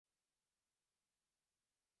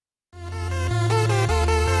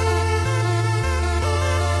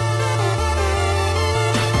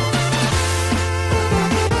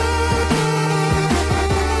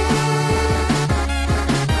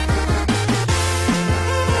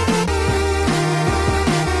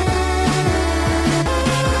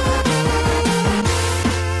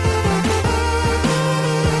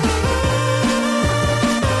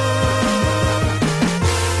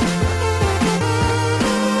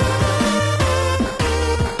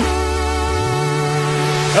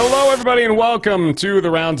everybody, and welcome to the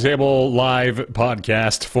Roundtable live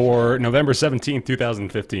podcast for November 17th,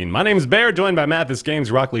 2015. My name is Bear, joined by Mathis Games,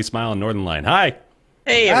 Rockley Smile, and Northern Line. Hi.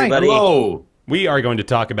 Hey, everybody. Hello. We are going to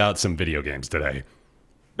talk about some video games today.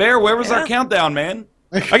 Bear, where was our countdown, man?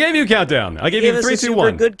 I gave you a countdown. I gave you 3, 2,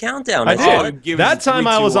 1. Good countdown. I did. That time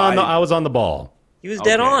I was on the ball. He was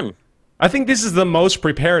dead on. I think this is the most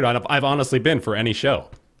prepared I've honestly been for any show.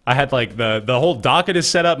 I had like the whole docket is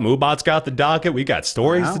set up. Moobot's got the docket. We got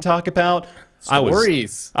stories to talk about.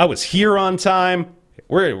 Stories. I was here on time.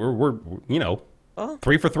 We're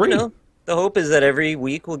 3 for 3. You know, the hope is that every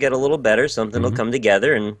week we'll get a little better. Something will come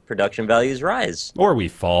together and production values rise. Or we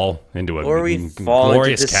fall into a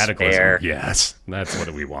glorious cataclysm. Yes, that's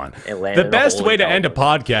what we want. The best way to end a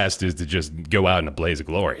podcast is to just go out in a blaze of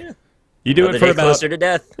glory. Yeah. You do it for about closer to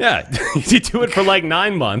death. Yeah, you do it for like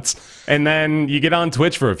 9 months, and then you get on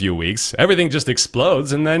Twitch for a few weeks. Everything just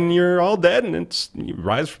explodes, and then you're all dead, and you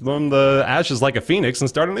rise from the ashes like a phoenix and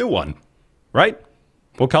start a new one, right?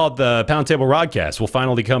 We'll call it the Pound Table Rodcast. We'll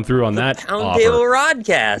finally come through on that Pound Table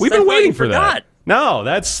Rodcast. We've been waiting for that. No,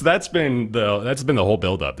 that's been the whole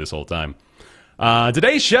build-up this whole time.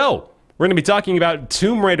 Today's show, we're going to be talking about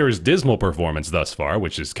Tomb Raider's dismal performance thus far,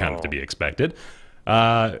 which is kind of to be expected.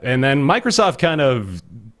 And then Microsoft kind of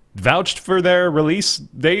vouched for their release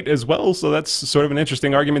date as well, so that's sort of an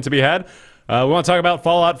interesting argument to be had. We want to talk about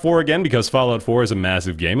Fallout 4 again, because Fallout 4 is a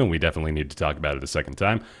massive game, and we definitely need to talk about it a second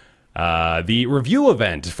time. The review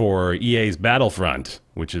event for EA's Battlefront,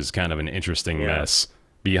 which is kind of an interesting mess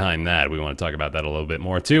behind that. We want to talk about that a little bit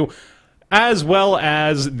more, too. As well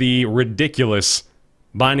as the ridiculous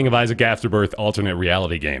Binding of Isaac Afterbirth alternate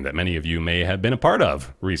reality game that many of you may have been a part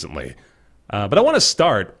of recently. But I want to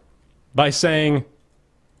start by saying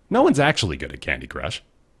no one's actually good at Candy Crush,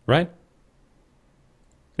 right?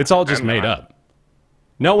 It's all just made up.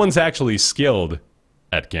 No one's actually skilled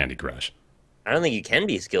at Candy Crush. I don't think you can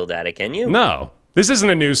be skilled at it, can you? No. This isn't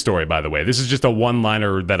a news story, by the way. This is just a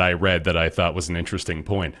one-liner that I read that I thought was an interesting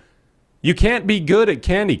point. You can't be good at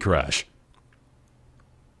Candy Crush.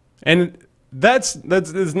 And it's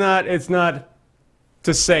not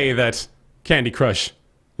to say that Candy Crush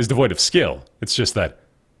is devoid of skill. It's just that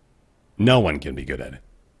no one can be good at it.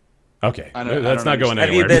 Okay, that's not going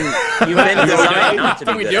anywhere. You've been designed not to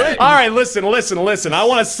be good at it. All right, listen. I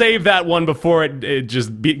want to save that one before it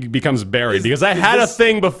just becomes buried, because I had a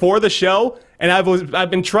thing before the show, and I've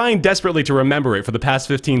been trying desperately to remember it for the past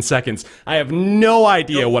 15 seconds. I have no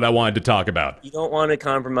idea what I wanted to talk about. You don't want to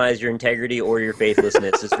compromise your integrity or your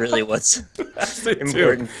faithlessness. It's really what's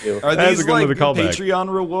important to do. Are these like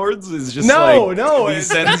Patreon rewards? Is just no, these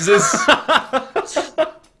sentences?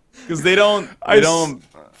 Because they don't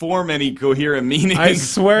form any coherent meaning. I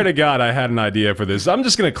swear to God, I had an idea for this. I'm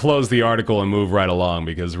just going to close the article and move right along,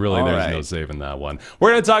 because really there's no saving that one.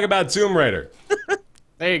 We're going to talk about Tomb Raider.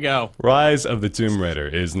 There you go. Rise of the Tomb Raider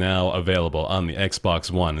is now available on the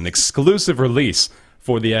Xbox One, an exclusive release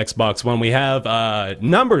for the Xbox One. We have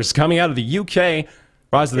numbers coming out of the UK.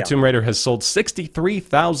 Rise of the Tomb Raider has sold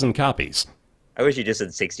 63,000 copies. I wish you just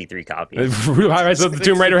said 63 copies. Rise of the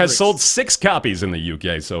Tomb Raider has sold 6 copies in the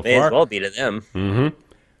UK so far. May as well be to them. Mm-hmm.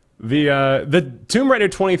 The Tomb Raider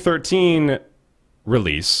 2013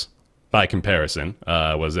 release, by comparison,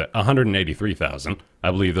 was at 183,000. I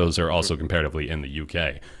believe those are also comparatively in the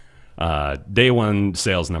UK. Day one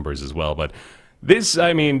sales numbers as well, but this,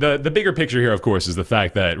 I mean, the bigger picture here, of course, is the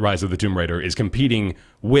fact that Rise of the Tomb Raider is competing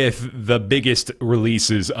with the biggest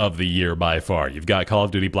releases of the year by far. You've got Call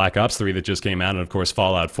of Duty Black Ops 3 that just came out, and of course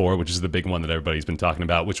Fallout 4, which is the big one that everybody's been talking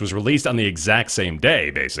about, which was released on the exact same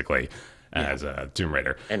day, basically, as Tomb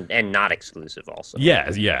Raider. And not exclusive also. Yeah.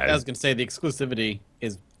 I was going to say, the exclusivity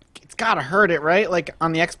is, it's got to hurt it, right? Like,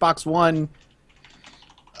 on the Xbox One,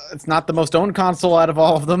 it's not the most owned console out of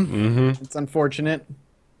all of them. Mm-hmm. It's unfortunate.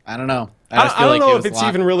 I don't know. I don't know if it's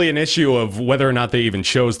even really an issue of whether or not they even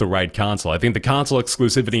chose the right console. I think the console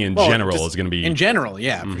exclusivity in general is going to be... In general,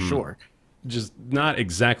 yeah, for sure. Just not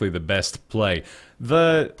exactly the best play.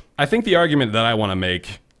 I think the argument that I want to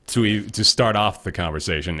make to start off the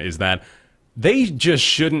conversation is that they just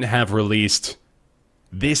shouldn't have released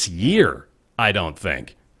this year, I don't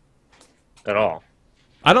think. At all.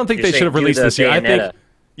 I don't think they should have released this year. I think...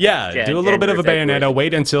 Yeah, do a little bit of a Bayonetta,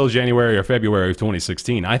 wait until January or February of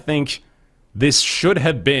 2016. I think this should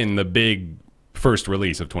have been the big first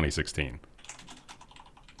release of 2016.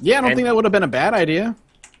 Yeah, I don't think that would have been a bad idea.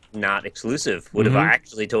 Not exclusive. Would have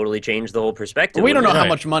actually totally changed the whole perspective. We don't know how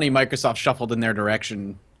much money Microsoft shuffled in their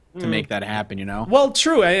direction to make that happen, you know? Well,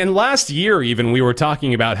 true. And last year, even, we were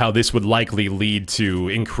talking about how this would likely lead to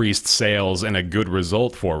increased sales and a good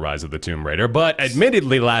result for Rise of the Tomb Raider. But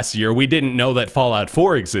admittedly, last year, we didn't know that Fallout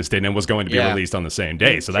 4 existed and was going to be released on the same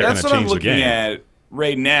day. So that kind of changed the game. That's what I'm looking at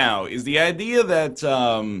right now, is the idea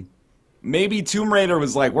that maybe Tomb Raider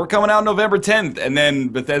was like, we're coming out November 10th, and then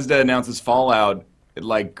Bethesda announces Fallout at,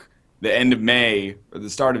 like, the end of May, or the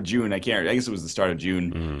start of June, I guess it was the start of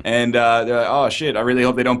June, and they're like, oh shit, I really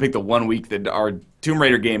hope they don't pick the 1 week that our Tomb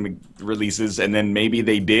Raider game releases, and then maybe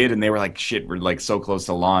they did, and they were like, shit, we're like so close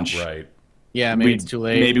to launch. Right. Yeah, maybe it's too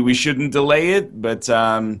late. Maybe we shouldn't delay it, but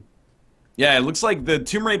yeah, it looks like the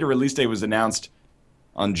Tomb Raider release date was announced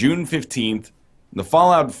on June 15th. The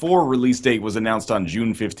Fallout 4 release date was announced on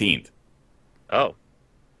June 15th. Oh.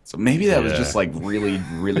 So maybe that was just like really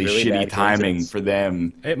shitty timing for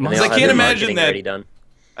them. It Because must. I can't imagine that. Done.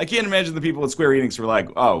 I can't imagine the people at Square Enix were like,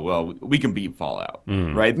 "Oh, well, we can beat Fallout,"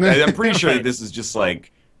 right? I'm pretty sure that this is just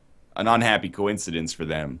like an unhappy coincidence for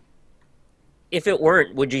them. If it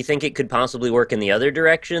weren't, would you think it could possibly work in the other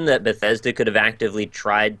direction, that Bethesda could have actively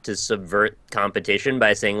tried to subvert competition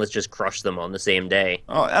by saying, let's just crush them on the same day?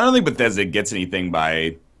 Oh, I don't think Bethesda gets anything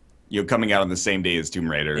by coming out on the same day as Tomb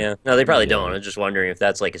Raider. Yeah, no, they probably don't. I'm just wondering if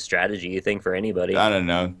that's like a strategy you think for anybody. I don't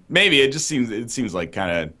know. Maybe it seems like kind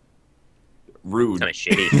of rude. Kind of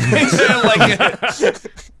shitty.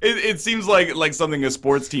 It seems like something a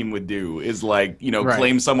sports team would do, is like,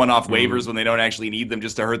 claim someone off waivers when they don't actually need them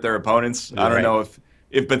just to hurt their opponents. I don't know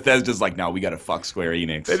if Bethesda's like, no, we got to fuck Square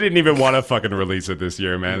Enix. They didn't even want to fucking release it this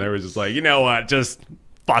year, man. They were just like, you know what, just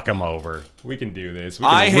fuck them over. We can do this. We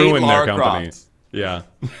can ruin their company. Croft. Yeah.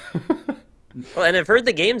 Well, and I've heard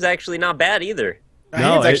the game's actually not bad either. I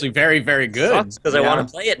think it's actually very, very good. Because I want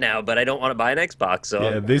to play it now, but I don't want to buy an Xbox.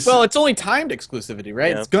 So well, it's only timed exclusivity,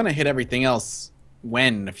 right? Yeah. It's gonna hit everything else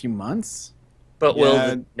in a few months. But will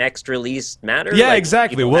the next release matter? Yeah, Like,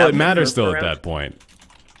 exactly. people Will have it matter to still move at around? that point?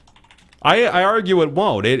 I argue it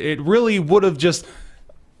won't. It really would have just...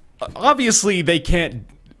 Obviously, they can't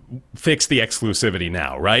fix the exclusivity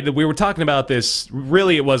now, right? We were talking about this,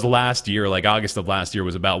 really it was last year, like August of last year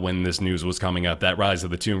was about when this news was coming up, that Rise of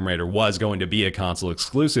the Tomb Raider was going to be a console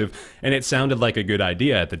exclusive, and it sounded like a good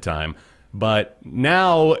idea at the time. But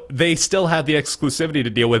now they still have the exclusivity to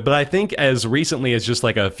deal with, but I think as recently as just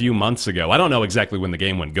like a few months ago, I don't know exactly when the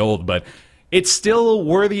game went gold, but it's still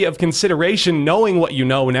worthy of consideration, knowing what you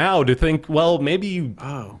know now, to think, well, maybe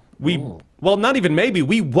well, not even maybe,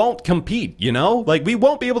 we won't compete, you know? Like, we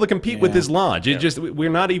won't be able to compete with this launch. It just, we're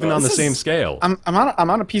not even on the same scale. I'm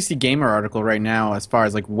on a PC Gamer article right now as far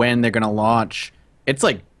as like when they're gonna launch. It's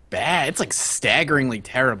like bad. It's like staggeringly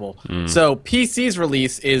terrible. So PC's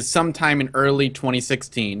release is sometime in early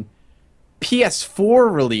 2016.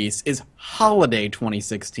 PS4 release is holiday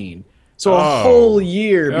 2016. So a whole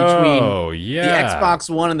year between the Xbox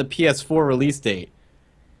One and the PS4 release date.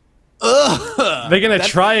 Ugh. They're going to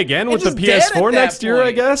try again with the PS4 next year,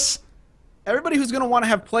 I guess? Everybody who's going to want to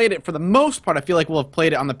have played it, for the most part, I feel like will have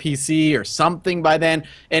played it on the PC or something by then,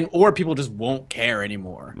 or people just won't care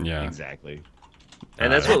anymore. Yeah. Exactly.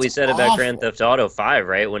 And that's what we said about Grand Theft Auto 5,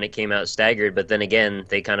 right? When it came out staggered, but then again,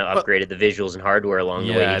 they kind of upgraded the visuals and hardware along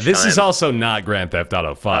the way. Yeah, this is also not Grand Theft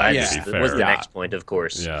Auto 5, to be fair. Was the next point, of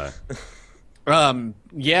course. Yeah.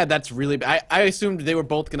 Yeah, that's really... I assumed they were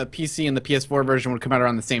both going to... PC and the PS4 version would come out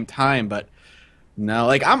around the same time, but no.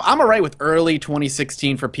 Like, I'm alright with early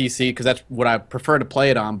 2016 for PC, because that's what I prefer to play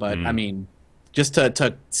it on, but, I mean, just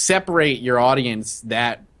to separate your audience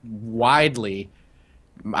that widely,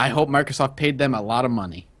 I hope Microsoft paid them a lot of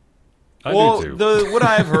money. I do too. What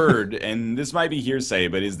I've heard, and this might be hearsay,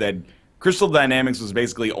 but is that Crystal Dynamics was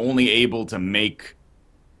basically only able to make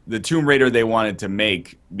the Tomb Raider they wanted to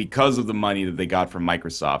make because of the money that they got from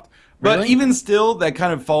Microsoft. But Really? even still, that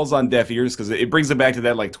kind of falls on deaf ears, because it brings it back to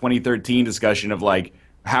that like 2013 discussion of like,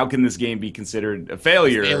 how can this game be considered a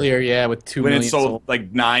failure? Failure, yeah, with 2 when million it sold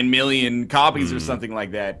like 9 million copies or something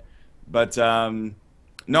like that. But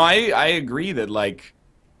no, I agree that, like,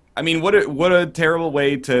 I mean, what a terrible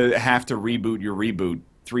way to have to reboot your reboot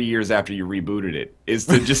 3 years after you rebooted it, is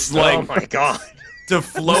to just like, Oh my god. to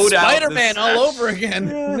float out Spider-Man all over again.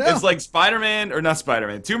 Yeah. No. It's like Spider-Man, or not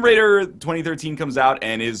Spider-Man, Tomb Raider 2013 comes out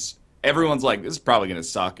and everyone's like, this is probably gonna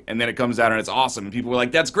suck, and then it comes out and it's awesome, and people were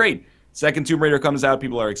like, that's great. Second Tomb Raider comes out,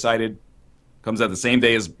 people are excited. Comes out the same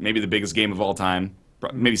day as maybe the biggest game of all time,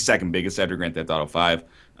 maybe second biggest after Grand Theft Auto 5.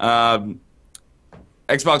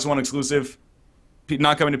 Xbox One exclusive,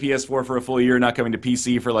 not coming to PS4 for a full year, not coming to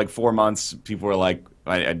PC for like 4 months. People were like,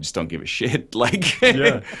 I just don't give a shit. Like,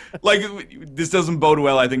 Yeah. like this doesn't bode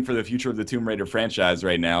well, I think, for the future of the Tomb Raider franchise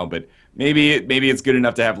right now. But maybe it's good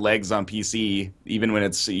enough to have legs on PC, even when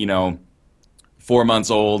it's 4 months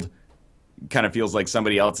old. Kind of feels like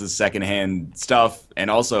somebody else's secondhand stuff. And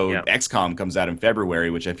also, XCOM comes out in February,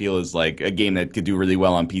 which I feel is like a game that could do really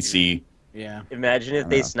well on PC. Yeah. Imagine if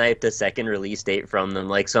they sniped a second release date from them,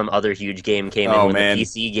 like some other huge game came in when the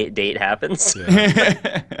PC date happens.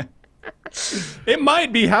 Yeah. It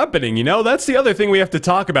might be happening, you know? That's the other thing we have to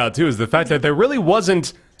talk about, too, is the fact that there really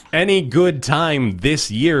wasn't any good time this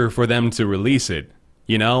year for them to release it.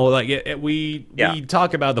 You know, like, we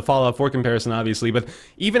talk about the Fallout 4 comparison, obviously, but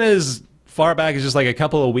even as far back as just like a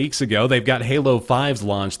couple of weeks ago, they've got Halo 5's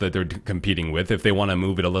launch that they're competing with if they want to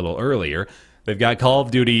move it a little earlier. They've got Call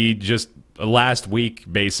of Duty just last week,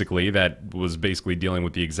 basically, that was basically dealing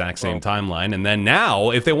with the exact same timeline. And then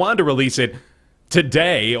now, if they wanted to release it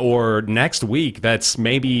today or next week, that's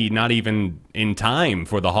maybe not even in time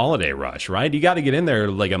for the holiday rush, right? You got to get in there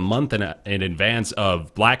like a month in advance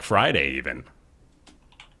of Black Friday even.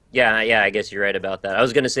 Yeah, I guess you're right about that. I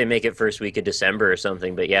was going to say make it first week of December or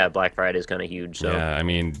something, but yeah, Black Friday is kind of huge. So. Yeah, I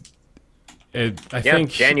mean, I think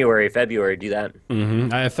January, February, do that. Mm-hmm.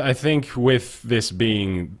 I think with this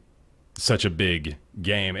being such a big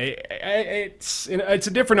game, it's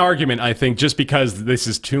a different argument. I think just because this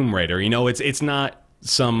is Tomb Raider, you know, it's not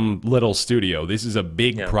some little studio. This is a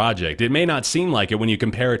big project. It may not seem like it when you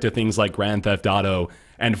compare it to things like Grand Theft Auto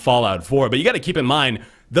and Fallout 4, but you got to keep in mind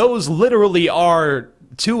those literally are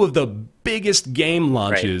two of the biggest game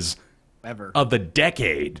launches ever of the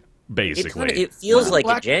decade. Basically, it feels like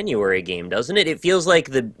a January game, doesn't it? It feels like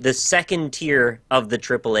the second tier of the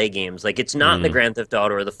AAA games. Like it's not the Grand Theft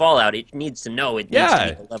Auto or the Fallout. It needs to know it needs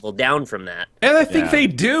to be a level down from that. And I think they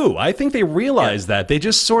do. I think they realize that. They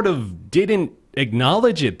just sort of didn't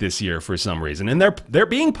acknowledge it this year for some reason, and they're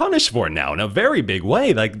being punished for it now in a very big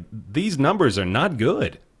way. Like these numbers are not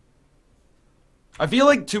good. I feel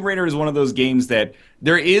like Tomb Raider is one of those games that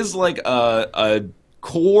there is like a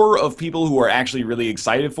core of people who are actually really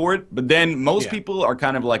excited for it, but then most people are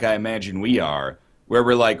kind of like I imagine we are, where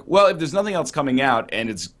we're like, well, if there's nothing else coming out and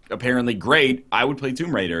it's apparently great, I would play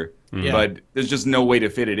Tomb Raider, but there's just no way to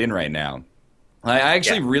fit it in right now. I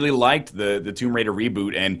actually really liked the Tomb Raider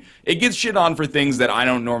reboot, and it gets shit on for things that I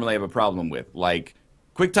don't normally have a problem with, like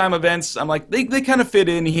QuickTime events. I'm like, they kind of fit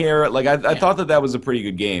in here. Like I thought that was a pretty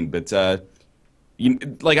good game, but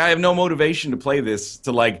like I have no motivation to play this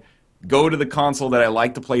to like go to the console that I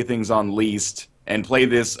like to play things on least and play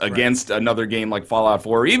this against another game like Fallout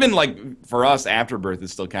 4. Or even like for us, Afterbirth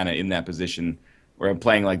is still kind of in that position where I'm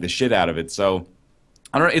playing like the shit out of it. So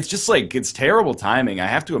I don't know. It's just like it's terrible timing. I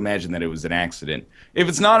have to imagine that it was an accident. If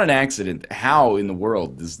it's not an accident, how in the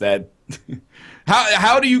world does that?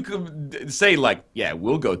 How do you say like, yeah,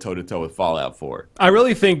 we'll go toe to toe with Fallout 4? I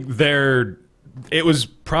really think it was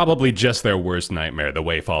probably just their worst nightmare, the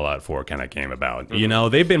way Fallout 4 kind of came about. You know,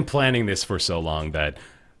 they've been planning this for so long that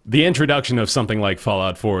the introduction of something like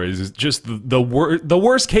Fallout 4 is just the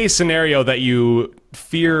worst case scenario that you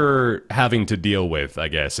fear having to deal with, I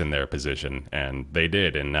guess, in their position. And they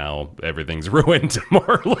did, and now everything's ruined,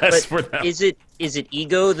 more or less, for them. Is it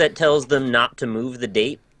ego that tells them not to move the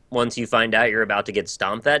date once you find out you're about to get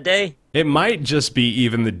stomped that day? It might just be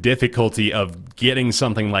even the difficulty of getting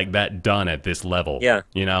something like that done at this level. Yeah.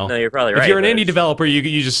 You know? No, you're probably right. If you're an indie developer,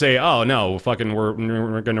 you just say, oh, no, fucking we're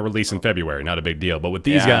going to release in February. Not a big deal. But with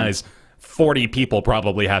these guys, 40 people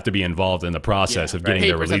probably have to be in the process of getting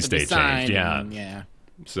their release date changed. Yeah.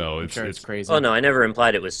 So it's crazy. Oh, no, I never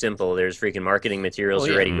implied it was simple. There's freaking marketing materials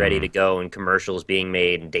already ready to go and commercials being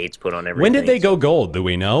made and dates put on everything. When did they go gold? Do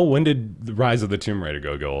we know? When did the Rise of the Tomb Raider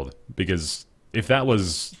go gold? Because if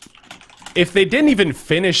they didn't even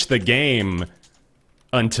finish the game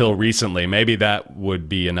until recently, maybe that would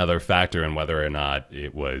be another factor in whether or not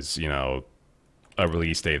it was, you know, a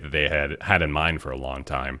release date that they had in mind for a long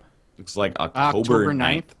time. Looks like October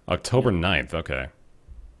 9th. October 9th, okay.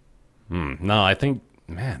 No, I think,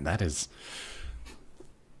 man, that is...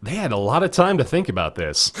 They had a lot of time to think about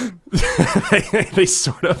this.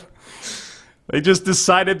 They just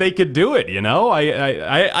decided they could do it, you know?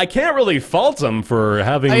 I can't really fault them for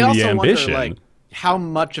having the ambition. Wonder, like, how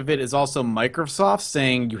much of it is also Microsoft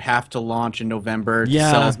saying you have to launch in November to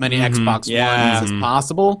sell as many Xbox Ones as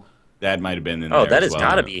possible? That might have been in there that has well.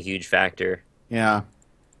 got to be a huge factor. Yeah.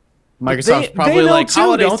 Microsoft's probably like,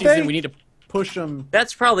 holiday season, we need to push them.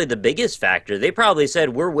 That's probably the biggest factor. They probably said,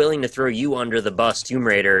 we're willing to throw you under the bus, Tomb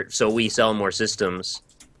Raider, so we sell more systems.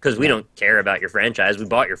 Because we don't care about your franchise. We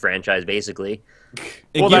bought your franchise, basically.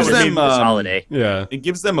 It gives them this holiday. Yeah. It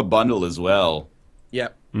gives them a bundle as well.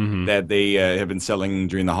 Yep. that they have been selling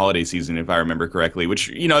during the holiday season, if I remember correctly. Which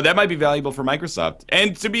that might be valuable for Microsoft.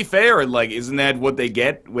 And to be fair, like, isn't that what they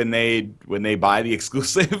get when they buy the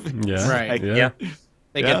exclusive? Yeah, Right. Like, Yeah.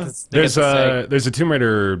 They Yeah. get this, they get the There's a Tomb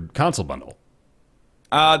Raider console bundle.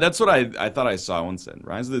 That's what I thought I saw one said.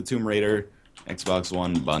 Rise of the Tomb Raider Xbox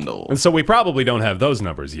One bundle. And so we probably don't have those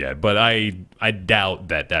numbers yet, but I doubt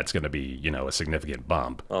that that's going to be, a significant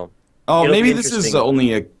bump. Well, Oh, it'll maybe be this is interesting.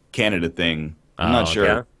 only a Canada thing. I'm not okay.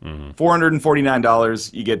 sure. Yeah.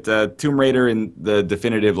 $449. You get Tomb Raider in the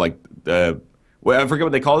definitive, like the I forget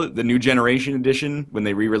what they called it, the new generation edition when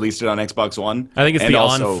they re-released it on Xbox One. I think it's And the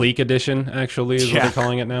also- On Fleek edition, actually, is what Yeah. they're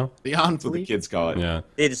calling it now. the on That's what the kids call it. Yeah.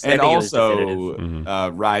 I And think it was definitive.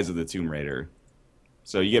 also Rise of the Tomb Raider.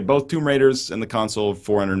 So you get both Tomb Raiders and the console,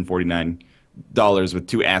 $449 with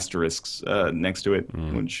 2 asterisks next to it,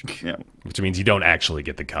 which Which means you don't actually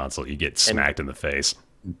get the console. You get smacked in the face.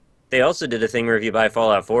 They also did a thing where if you buy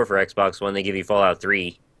Fallout 4 for Xbox One, they give you Fallout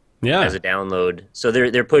 3 Yeah. as a download. So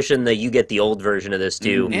they're pushing you get the old version of this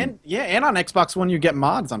too. And on Xbox One you get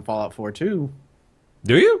mods on Fallout 4 too.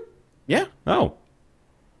 Do you? Yeah, Oh.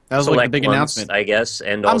 that was like Select the big ones, announcement. I guess,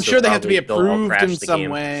 and I'm also sure they have to be probably they'll all approved crash in the some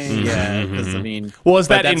game. way. Yeah, because I mean, Well, is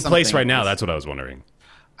but that in that's place something right now? that's- That's what I was wondering.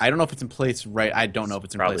 I don't know if it's in place right. I don't know if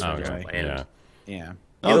it's in Probably place not. right. Okay. And- Yeah. Yeah.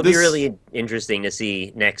 It'll be this- really interesting to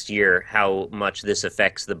see next year how much this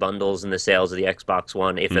affects the bundles and the sales of the Xbox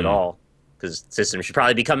One, if at all. Because the system should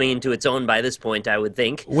probably be coming into its own by this point, I would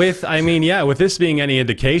think. With this being any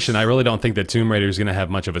indication, I really don't think that Tomb Raider is going to have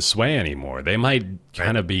much of a sway anymore. They might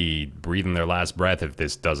kind of be breathing their last breath if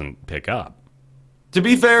this doesn't pick up. To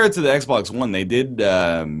be fair to the Xbox One, they did.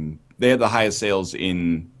 They had the highest sales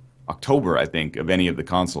in October, I think, of any of the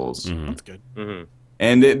consoles. That's good.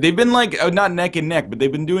 And they've been like not neck and neck, but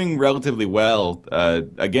they've been doing relatively well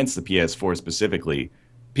against the PS4 specifically.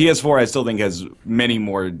 PS4, I still think has many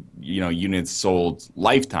more units sold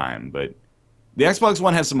lifetime, but the Xbox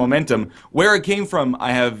One has some momentum. Where it came from,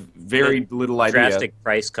 I have very little idea. Drastic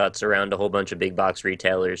price cuts around a whole bunch of big box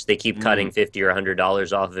retailers. They keep cutting $50 or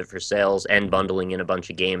 $100 off of it for sales and bundling in a bunch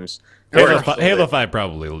of games. Halo 5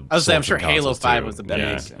 probably. I was saying, I'm sold sure some Halo consoles, 5 too. was the That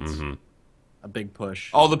Yeah. makes sense. A big push.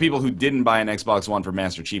 All the people who didn't buy an Xbox One for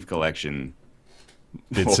Master Chief Collection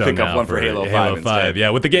Did will so pick up now one for Halo 5 instead.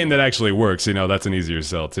 Yeah, with the game that actually works, that's an easier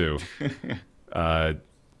sell too.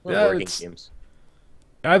 Working it's- games.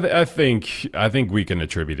 I think we can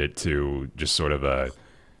attribute it to just sort of a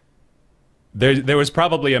there was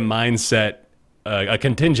probably a mindset, a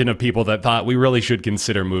contingent of people that thought we really should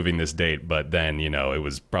consider moving this date, but then it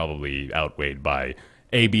was probably outweighed by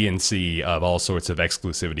A, B, and C of all sorts of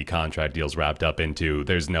exclusivity contract deals wrapped up into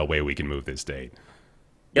there's no way we can move this date.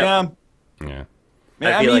 Yep. Yeah. Yeah.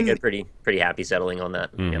 I feel mean, like I'm pretty happy settling on that.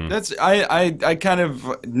 Yep. That's I kind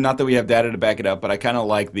of, not that we have data to back it up, but I kind of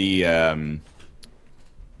like the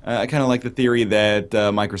theory that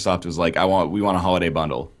Microsoft was like, we want a holiday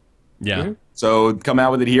bundle. Yeah. So come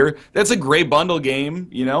out with it here. That's a great bundle game,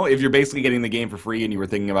 if you're basically getting the game for free and you were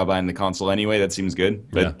thinking about buying the console anyway, that seems good.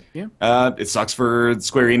 But it sucks for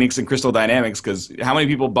Square Enix and Crystal Dynamics because how many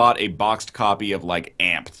people bought a boxed copy of like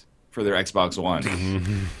Amped for their Xbox One?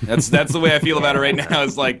 That's the way I feel about it right now.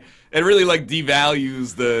 It's like it really like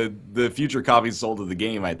devalues the future copies sold of the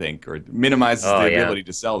game, I think, or minimizes the ability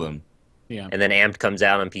to sell them. Yeah. And then Amped comes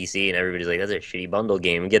out on PC, and everybody's like, "That's a shitty bundle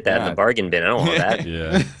game. Get that in the bargain bin. I don't want that."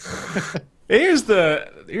 Yeah. Here's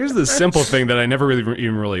the simple thing that I never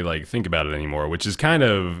really like think about it anymore, which is kind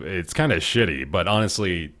of shitty, but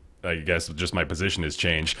honestly, I guess just my position has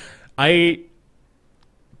changed. I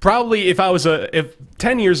probably if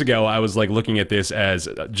 10 years ago I was like looking at this as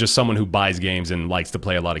just someone who buys games and likes to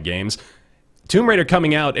play a lot of games, Tomb Raider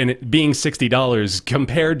coming out and it being $60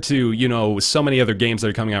 compared to, so many other games that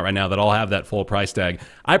are coming out right now that all have that full price tag,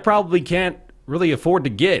 I probably can't really afford to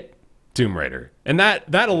get Tomb Raider. And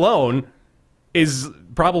that alone is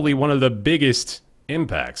probably one of the biggest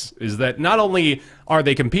impacts, is that not only are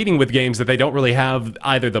they competing with games that they don't really have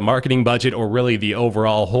either the marketing budget or really the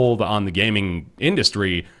overall hold on the gaming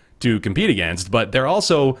industry to compete against, but they're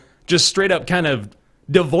also just straight up kind of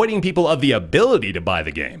devoiding people of the ability to buy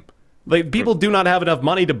the game. Like, people do not have enough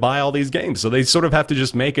money to buy all these games, so they sort of have to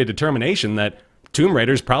just make a determination that Tomb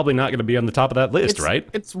Raider's probably not going to be on the top of that list, right?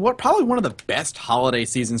 It's probably one of the best holiday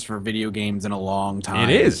seasons for video games in a long time.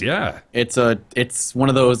 It is, yeah. It's one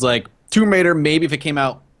of those like Tomb Raider. Maybe if it came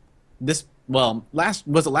out was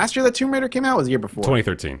it last year that Tomb Raider came out? Or was it the year before?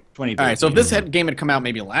 2013. All right, so if this game had come out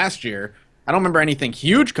maybe last year, I don't remember anything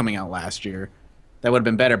huge coming out last year that would have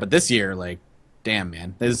been better. But this year, like, damn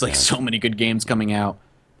man, there's like so many good games coming out.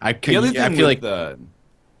 I feel like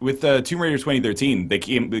with Tomb Raider 2013, they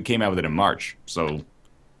came out with it in March, so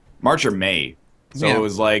March or May. So Yeah. it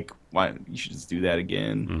was like, why you should just do that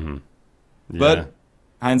again. Mm-hmm. Yeah. But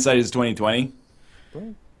hindsight is 2020.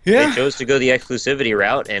 They chose to go the exclusivity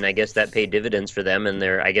route, and I guess that paid dividends for them. And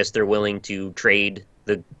I guess they're willing to trade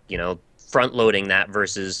the, front loading that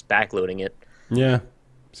versus back loading it. Yeah,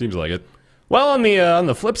 seems like it. Well, on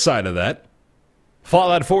the flip side of that,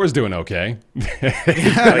 Fallout 4 is doing okay. Oh,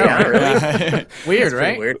 yeah, really? Weird, Pretty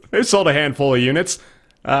right? weird. They sold a handful of units.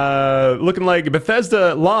 Looking like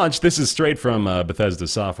Bethesda launched. This is straight from Bethesda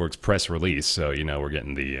Softworks press release, so we're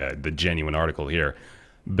getting the genuine article here.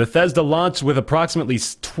 Bethesda launched with approximately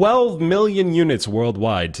 12 million units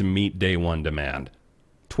worldwide to meet day one demand.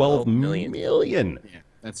 12 million. Yeah,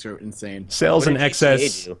 that's insane. Sales What in did excess.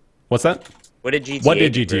 GTA do? What's that? What did GTA What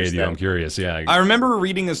did do GTA first, do? then? I'm curious. Yeah. I remember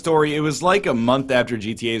reading a story. It was like a month after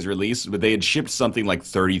GTA's release, but they had shipped something like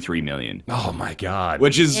 33 million. Oh my God.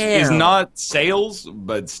 Which is Damn. not sales,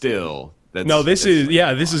 but still. No, this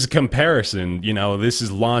is comparison. This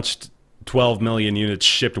is launched 12 million units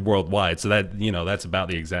shipped worldwide. So that that's about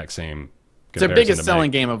the exact same. It's their comparison biggest to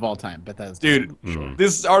selling make. game of all time, Bethesda. Dude,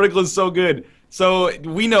 this article is so good. So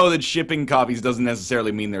we know that shipping copies doesn't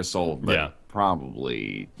necessarily mean they're sold, but Yeah.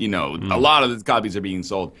 probably, a lot of the copies are being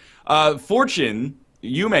sold. Fortune,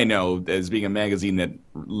 you may know as being a magazine that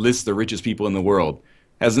lists the richest people in the world,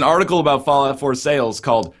 has an article about Fallout 4 sales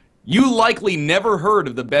called "You Likely Never Heard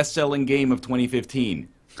of the Best-Selling Game of 2015."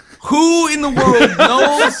 Who in the world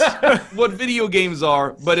knows what video games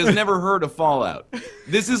are, but has never heard of Fallout?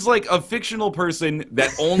 This is like a fictional person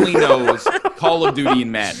that only knows Call of Duty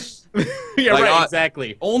and Madden. Yeah, Like, right,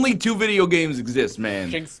 exactly. Only 2 video games exist, man.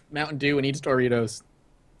 Drinks Mountain Dew and eats Doritos.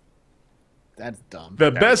 That's dumb.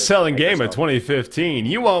 The best-selling Microsoft. game of 2015.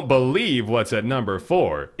 You won't believe what's at number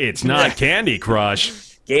 4. It's not Candy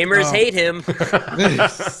Crush. Gamers hate him.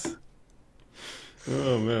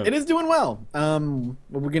 Oh man. It is doing well.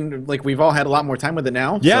 We've all had a lot more time with it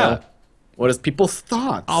now. Yeah. So what is people's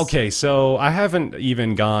thoughts? Okay, so I haven't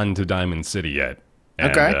even gone to Diamond City yet.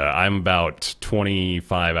 And, Okay. I'm about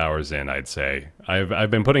 25 hours in, I'd say.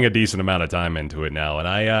 I've been putting a decent amount of time into it now,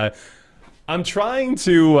 and I'm trying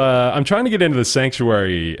to get into the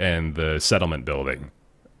sanctuary and the settlement building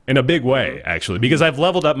in a big way, actually, because I've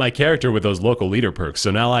leveled up my character with those local leader perks.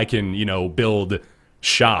 So now I can, build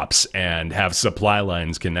shops and have supply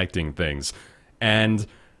lines connecting things, and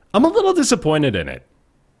I'm a little disappointed in it,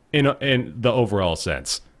 in the overall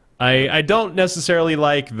sense. I don't necessarily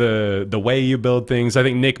like the way you build things. I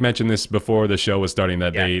think Nick mentioned this before the show was starting,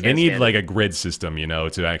 that they can't need stand like it. a grid system,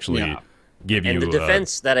 to actually give you And the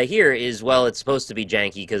defense that I hear is, well, it's supposed to be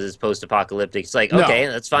janky because it's post-apocalyptic. It's like, okay,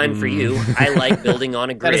 that's fine for you. I like building on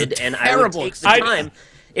a That is a grid, and I would terrible take the time.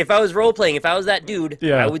 If I was role-playing, if I was that dude,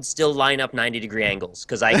 Yeah. I would still line up 90-degree angles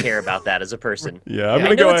because I care about that as a person. Yeah, I'm I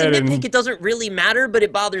gonna know go it's a ahead nitpick, and it doesn't really matter, but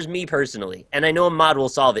it bothers me personally. And I know a mod will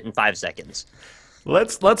solve it in 5 seconds.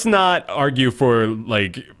 let's not argue for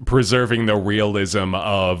like preserving the realism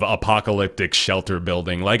of apocalyptic shelter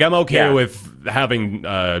building. Like I'm okay with having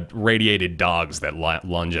radiated dogs that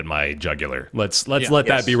lunge at my jugular. Let's let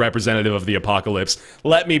that be representative of the apocalypse.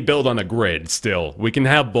 Let me build on a grid. Still, we can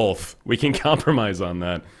have both. We can compromise on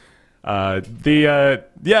that. But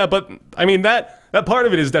I mean that part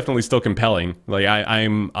of it is definitely still compelling. Like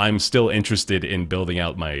I'm still interested in building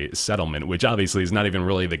out my settlement, which obviously is not even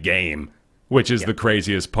really the game, which is the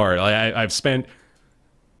craziest part. I've spent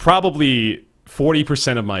probably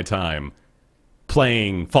 40% of my time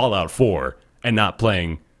playing Fallout 4 and not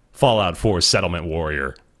playing Fallout 4 Settlement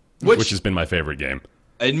Warrior, which has been my favorite game.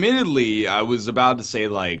 Admittedly, I was about to say,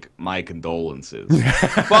 like, my condolences.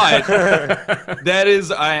 But that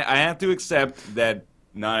is, I have to accept that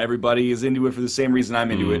not everybody is into it for the same reason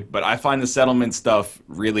I'm into it. But I find the settlement stuff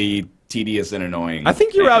really tedious and annoying. I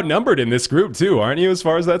think you're outnumbered in this group, too, aren't you, as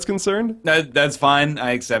far as that's concerned? That's fine.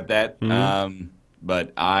 I accept that.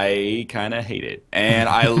 But I kind of hate it. And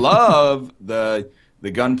I love the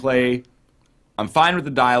gunplay. I'm fine with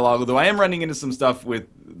the dialogue, although I am running into some stuff with,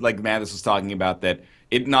 like Mathis was talking about, that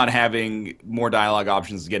it not having more dialogue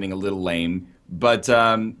options is getting a little lame. But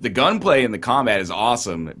the gunplay and the combat is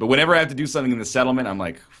awesome. But whenever I have to do something in the settlement, I'm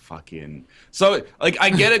like, fucking... So, like, I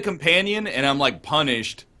get a companion, and I'm, like,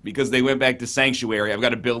 punished because they went back to Sanctuary. I've got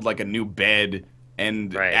to build, like, a new bed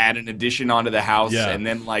and add an addition onto the house. Yeah. And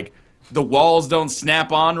then, like, the walls don't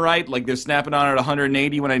snap on right. Like, they're snapping on at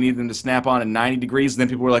 180 when I need them to snap on at 90 degrees. And then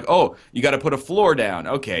people were like, oh, you got to put a floor down.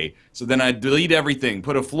 Okay. So then I delete everything,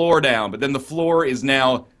 put a floor down. But then the floor is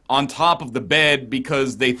now on top of the bed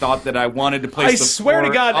because they thought that I wanted to place the I swear to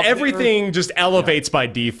floor God, up there. everything just elevates by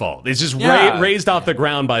default. It's just Yeah. raised off the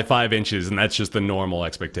ground by 5 inches, and that's just the normal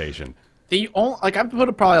expectation. I've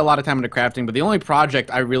put probably a lot of time into crafting, but the only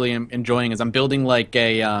project I really am enjoying is I'm building like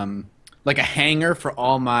a hangar for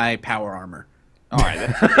all my power armor. All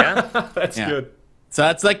right, That's good. So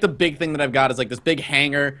that's like the big thing that I've got is like this big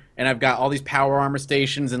hangar, and I've got all these power armor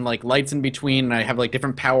stations and like lights in between, and I have like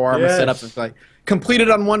different power armor setups. It's like completed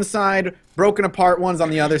on one side, broken apart ones on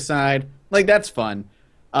the other side. Like that's fun.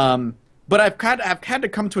 But I've had to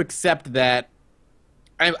come to accept that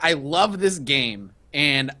I love this game,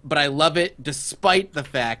 but I love it despite the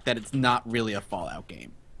fact that it's not really a Fallout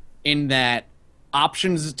game, in that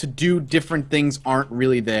options to do different things aren't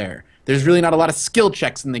really there. There's really not a lot of skill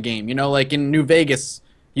checks in the game. You know, like in New Vegas,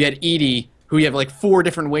 you had Edie, who you have like 4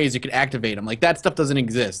 different ways you could activate them. Like that stuff doesn't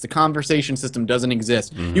exist. The conversation system doesn't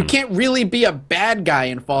exist. Mm-hmm. You can't really be a bad guy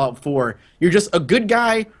in Fallout 4. You're just a good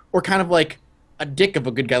guy, or kind of like a dick of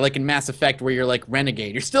a good guy, like in Mass Effect, where you're like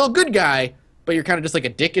renegade. You're still a good guy, but you're kind of just like a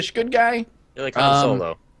dickish good guy. You're like Han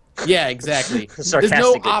Solo. Yeah, exactly. Sarcastic There's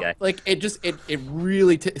no good guy. like it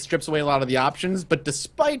really strips away a lot of the options. But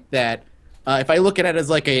despite that, if I look at it as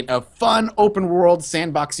like a fun open world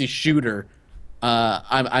sandboxy shooter,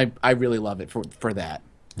 I really love it for that.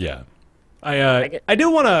 Yeah. I do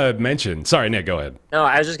want to mention. Sorry, Nick. Go ahead. No,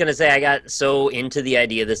 I was just gonna say I got so into the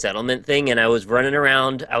idea of the settlement thing, and I was running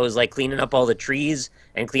around. I was like cleaning up all the trees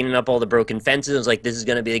and cleaning up all the broken fences. I was like, "This is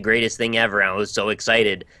gonna be the greatest thing ever." I was so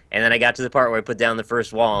excited, and then I got to the part where I put down the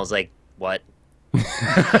first wall. I was like, "What?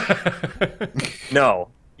 No,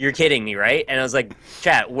 you're kidding me, right?" And I was like,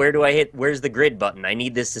 "Chat, where do I hit? Where's the grid button? I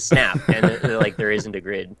need this to snap." And they're like, "There isn't a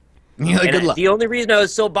grid." Like, good luck. The only reason I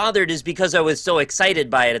was so bothered is because I was so excited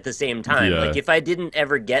by it at the same time. Yeah. Like, if I didn't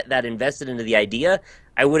ever get that invested into the idea,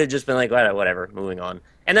 I would have just been like, whatever, moving on.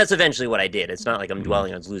 And that's eventually what I did. It's not like I'm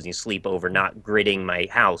dwelling on losing sleep over not gridding my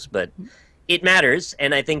house, but it matters,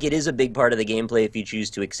 and I think it is a big part of the gameplay if you choose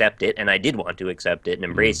to accept it, and I did want to accept it and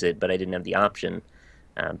embrace it, but I didn't have the option.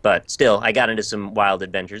 But still, I got into some wild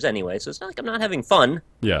adventures anyway, so it's not like I'm not having fun.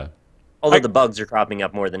 Yeah. Although the bugs are cropping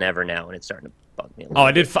up more than ever now, and it's starting to bug me a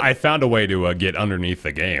little bit. I found a way to get underneath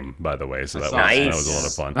the game, by the way, so that was a lot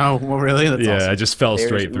of fun. Oh, well, really? That's awesome. I just fell There's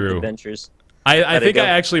straight through. Adventures. I think I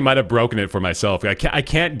actually might have broken it for myself. I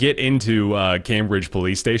can't get into Cambridge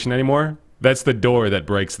Police Station anymore. That's the door that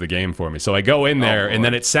breaks the game for me. So I go in there, and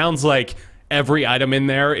then it sounds like every item in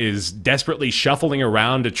there is desperately shuffling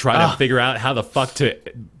around to try to figure out how the fuck to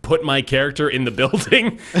put my character in the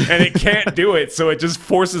building, and it can't do it, so it just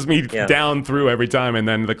forces me down through every time, and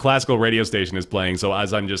then the classical radio station is playing, so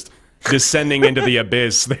as I'm just descending into the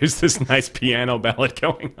abyss, there's this nice piano ballad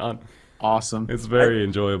going on. Awesome. It's very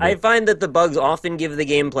enjoyable. I find that the bugs often give the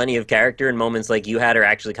game plenty of character, and moments like you had are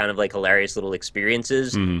actually kind of like hilarious little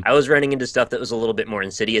experiences. I was running into stuff that was a little bit more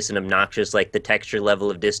insidious and obnoxious, like the texture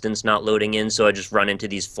level of distance not loading in, so I just run into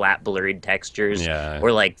these flat, blurred textures,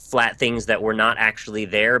 or like flat things that were not actually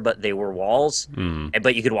there, but they were walls,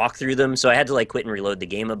 but you could walk through them, so I had to like quit and reload the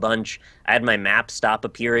game a bunch. I had my map stop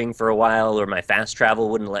appearing for a while, or my fast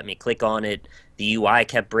travel wouldn't let me click on it. The UI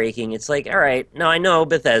kept breaking. It's like, all right, no, I know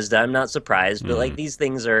Bethesda, I'm not surprised, but like these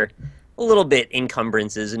things are a little bit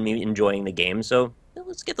encumbrances in me enjoying the game, so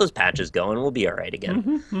let's get those patches going. We'll be all right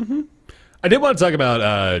again. I did want to talk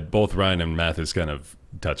about, both Ryan and Mathis kind of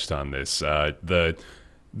touched on this,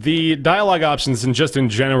 the dialogue options and just in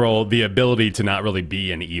general, the ability to not really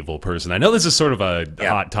be an evil person. I know this is sort of a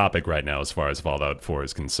hot topic right now as far as Fallout 4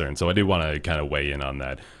 is concerned, so I did want to kind of weigh in on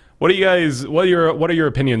that. What are your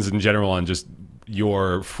opinions in general on just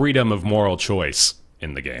your freedom of moral choice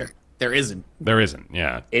in the game? There isn't. There isn't,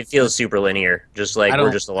 yeah. It feels super linear, just like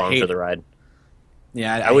we're just along for the ride.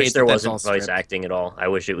 Yeah, I wish there wasn't voice acting at all. I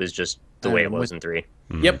wish it was just the way it was in 3.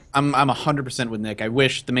 Yep, I'm 100% with Nick. I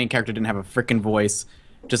wish the main character didn't have a freaking voice.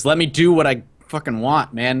 Just let me do what I fucking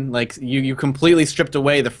want, man. Like, you completely stripped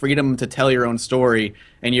away the freedom to tell your own story,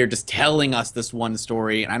 and you're just telling us this one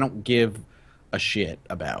story, and I don't give a shit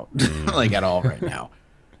about, like, at all right now.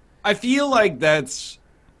 I feel like that's,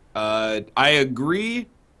 I agree,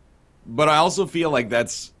 but I also feel like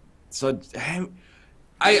that's, I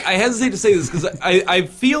hesitate to say this because I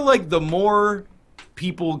feel like the more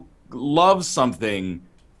people love something,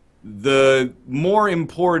 the more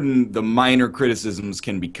important the minor criticisms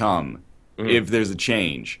can become if there's a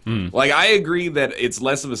change. Like, I agree that it's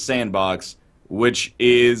less of a sandbox, which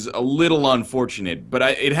is a little unfortunate, but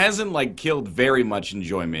it hasn't, like, killed very much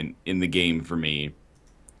enjoyment in the game for me.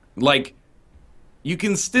 Like, you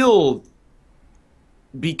can still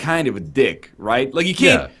be kind of a dick, right? Like, you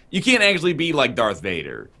can't actually be like Darth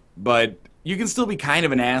Vader, but you can still be kind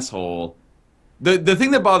of an asshole. The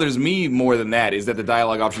thing that bothers me more than that is that the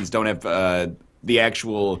dialogue options don't have the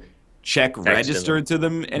actual check registered to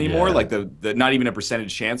them anymore. Yeah. Like the not even a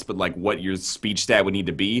percentage chance, but like what your speech stat would need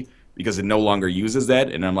to be, because it no longer uses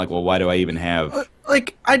that. And I'm like, well, why do I even have?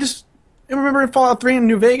 Like, I remember in Fallout 3 in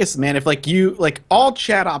New Vegas, man. If like all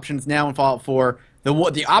chat options now in Fallout 4,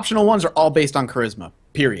 the optional ones are all based on charisma.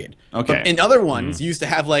 Period. Okay. But in other ones, you used to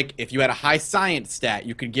have like, if you had a high science stat,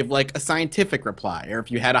 you could give like a scientific reply, or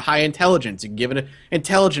if you had a high intelligence, you could give it an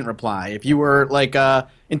intelligent reply. If you were like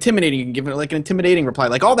intimidating, you can give it like an intimidating reply.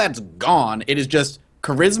 Like all that's gone. It is just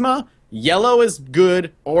charisma. Yellow is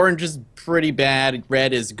good, orange is pretty bad,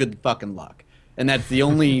 red is good fucking luck, and that's the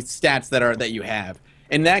only stats that you have.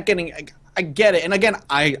 And that I get it. And again,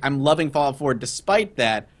 I'm loving Fallout 4 despite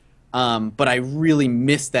that. But I really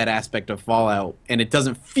miss that aspect of Fallout, and it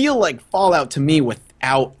doesn't feel like Fallout to me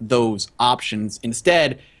without those options.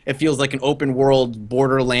 Instead, it feels like an open world,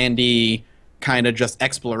 borderlandy kind of just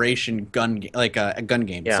exploration gun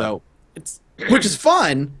game. Yeah. So which is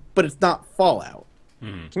fun, but it's not Fallout.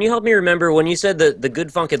 Can you help me remember when you said the good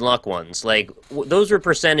funkin' luck ones? Like those were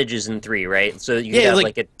percentages in 3, right? So you could have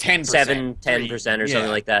like a 10%, 10% or something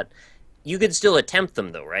like that. You could still attempt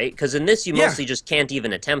them, though, right? Because in this, you mostly just can't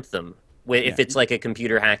even attempt them. If it's like a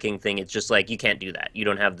computer hacking thing, it's just like, you can't do that. You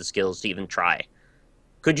don't have the skills to even try.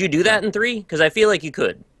 Could you do that in 3? Because I feel like you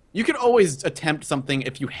could. You could always attempt something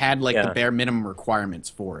if you had like the bare minimum requirements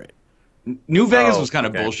for it. New Vegas was kind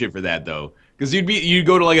of bullshit for that, though. Because you'd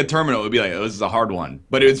go to like a terminal, it would be like, oh, this is a hard one.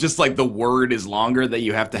 But it was just like the word is longer that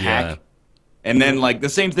you have to hack. And then, like, the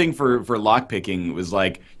same thing for lockpicking was,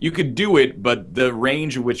 like, you could do it, but the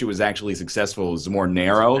range in which it was actually successful was more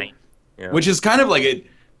narrow, which is kind of like it.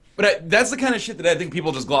 But that's the kind of shit that I think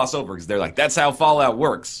people just gloss over, because they're like, that's how Fallout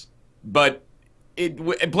works. But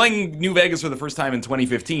playing New Vegas for the first time in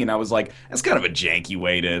 2015, I was like, that's kind of a janky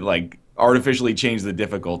way to, like, artificially change the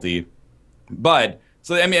difficulty. But,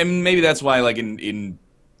 so, I mean maybe that's why, like, in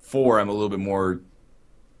 4, I'm a little bit more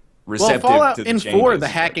receptive Fallout to the in changes. 4, the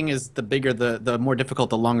hacking is the bigger, the more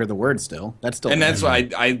difficult, the longer the word still. That's still. And that's why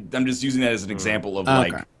I'm just using that as an example of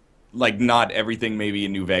like not everything maybe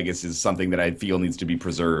in New Vegas is something that I feel needs to be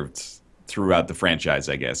preserved throughout the franchise,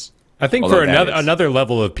 I guess. I think for another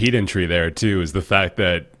level of pedantry there too is the fact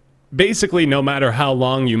that basically no matter how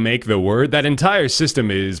long you make the word, that entire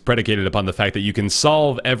system is predicated upon the fact that you can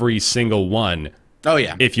solve every single one. Oh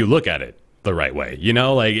yeah. If you look at it the right way, you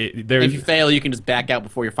know, like if you fail, you can just back out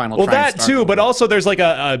before your final. Well, that too, but also there's like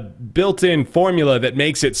a built-in formula that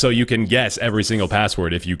makes it so you can guess every single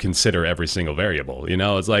password if you consider every single variable. You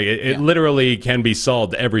know, it's like it literally can be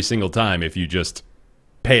solved every single time if you just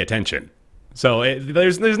pay attention. So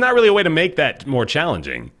there's not really a way to make that more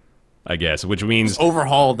challenging, I guess, which means just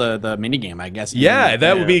overhaul the minigame, I guess. Yeah,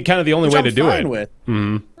 that would be kind of the only way to do it.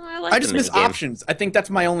 Mm-hmm. I just miss options. I think that's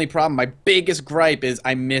my only problem. My biggest gripe is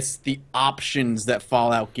I miss the options that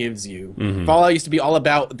Fallout gives you. Fallout used to be all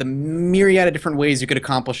about the myriad of different ways you could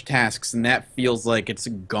accomplish tasks, and that feels like it's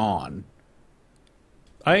gone.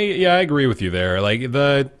 I agree with you there. Like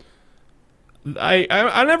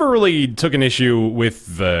I never really took an issue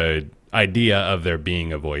with the idea of there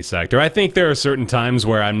being a voice actor. I think there are certain times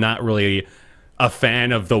where I'm not really a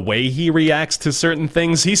fan of the way he reacts to certain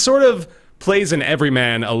things. He sort of plays an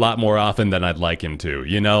everyman a lot more often than I'd like him to.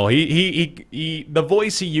 You know, he the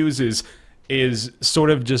voice he uses is sort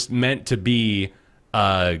of just meant to be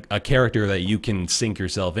a character that you can sink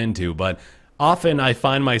yourself into. But often I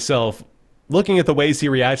find myself looking at the ways he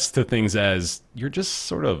reacts to things as you're just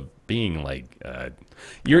sort of being like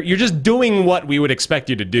you're just doing what we would expect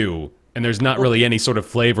you to do, and there's not really any sort of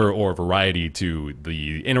flavor or variety to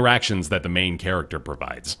the interactions that the main character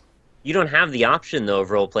provides. You don't have the option, though, of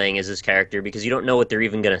role-playing as this character because you don't know what they're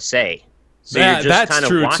even going to say. So yeah, you're just that's kind of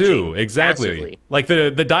true, watching too. Exactly. Passively. Like,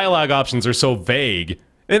 the dialogue options are so vague.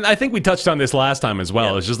 And I think we touched on this last time as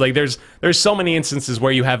well. Yeah. It's just like there's so many instances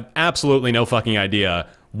where you have absolutely no fucking idea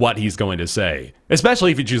what he's going to say.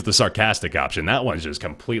 Especially if you choose the sarcastic option. That one's just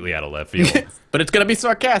completely out of left field. But it's going to be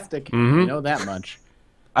sarcastic. You know that much.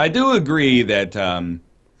 I do agree that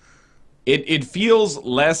it feels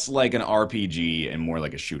less like an RPG and more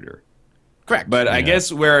like a shooter. Correct. But I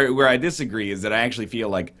guess where I disagree is that I actually feel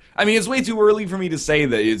like, I mean, it's way too early for me to say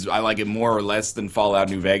that I like it more or less than Fallout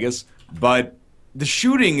New Vegas, but the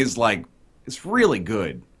shooting is like, it's really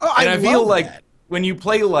good. Oh, and I feel like that. When you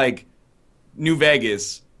play like New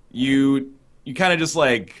Vegas, you kind of just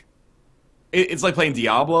like, it's like playing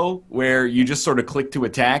Diablo, where you just sort of click to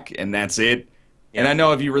attack and that's it. Yeah. And I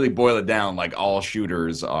know if you really boil it down, like all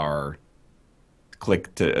shooters are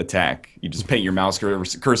click to attack. You just paint your mouse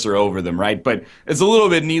cursor over them, right? But it's a little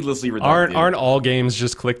bit needlessly reductive. Aren't all games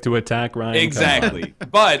just click to attack, Ryan? Exactly.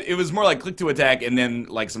 But it was more like click to attack, and then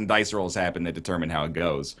like some dice rolls happen that determine how it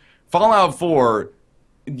goes. Fallout 4,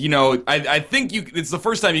 you know, I think it's the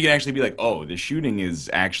first time you can actually be like, oh, the shooting is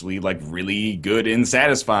actually like really good and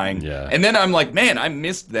satisfying. Yeah. And then I'm like, man, I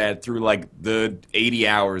missed that through like the 80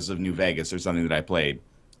 hours of New Vegas or something that I played.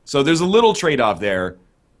 So there's a little trade-off there.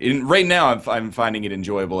 Right now, I'm finding it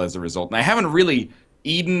enjoyable as a result. And I haven't really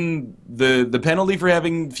eaten the penalty for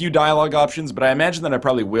having few dialogue options, but I imagine that I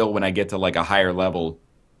probably will when I get to like a higher level.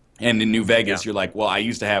 And in New Vegas, you're like, well, I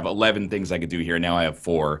used to have 11 things I could do here, now I have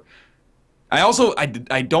 4.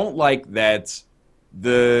 I don't like that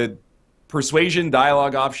the persuasion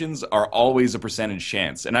dialogue options are always a percentage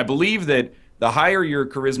chance. And I believe that the higher your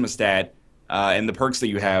charisma stat and the perks that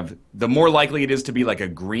you have, the more likely it is to be like a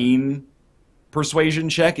green persuasion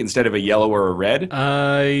check instead of a yellow or a red.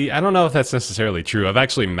 I don't know if that's necessarily true. I've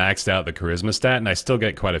actually maxed out the charisma stat, and I still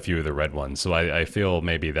get quite a few of the red ones. So I feel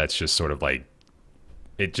maybe that's just sort of like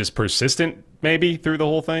it just persistent maybe through the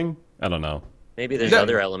whole thing. I don't know. Maybe there's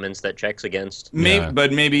other elements that checks against.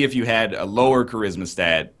 But maybe if you had a lower charisma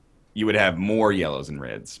stat, you would have more yellows and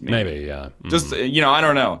reds. Maybe yeah. Just you know, I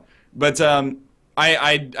don't know. But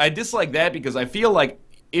I dislike that because I feel like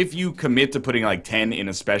if you commit to putting like 10 in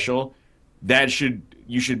a special,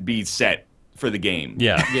 you should be set for the game.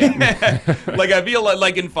 Yeah. Like I feel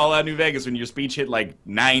like in Fallout New Vegas when your speech hit like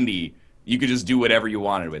 90, you could just do whatever you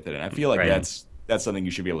wanted with it. And I feel like that's something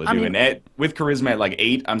you should be able to do. And with charisma at like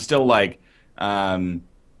 8, I'm still like,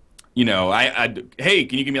 you know, hey,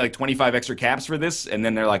 can you give me like 25 extra caps for this? And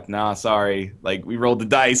then they're like, nah, sorry. Like we rolled the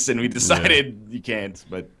dice and we decided you can't.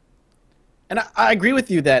 But. And I agree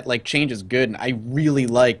with you that like change is good, and I really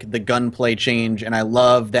like the gunplay change, and I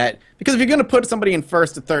love that because if you're gonna put somebody in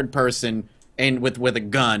first or third person and with a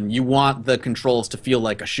gun, you want the controls to feel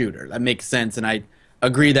like a shooter. That makes sense, and I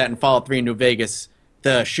agree that in Fallout 3 in New Vegas,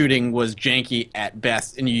 the shooting was janky at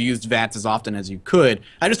best, and you used VATS as often as you could.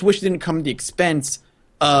 I just wish it didn't come at the expense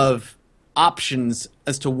of options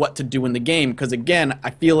as to what to do in the game, because again, I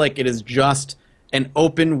feel like it is just an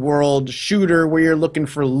open world shooter where you're looking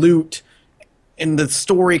for loot. And the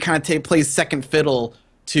story kind of plays second fiddle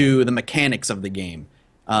to the mechanics of the game.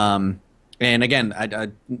 And again,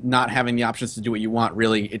 not having the options to do what you want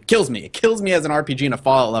really, it kills me. It kills me as an RPG and a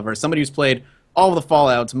Fallout lover. Somebody who's played all of the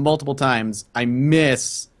Fallouts multiple times, I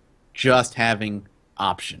miss just having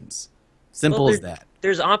options. Simple as that.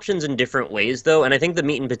 There's options in different ways, though, and I think the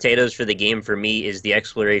meat and potatoes for the game for me is the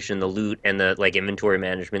exploration, the loot, and the like inventory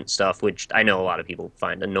management stuff, which I know a lot of people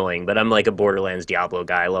find annoying, but I'm like a Borderlands Diablo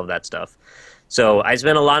guy. I love that stuff. So I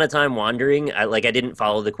spent a lot of time wandering. I didn't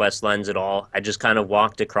follow the quest lines at all. I just kind of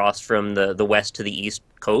walked across from the west to the east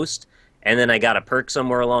coast, and then I got a perk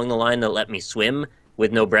somewhere along the line that let me swim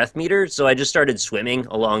with no breath meter, so I just started swimming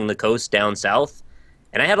along the coast down south.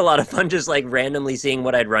 And I had a lot of fun just like randomly seeing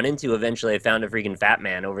what I'd run into. Eventually I found a freaking fat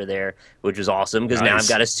man over there, which was awesome because now I've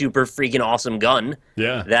got a super freaking awesome gun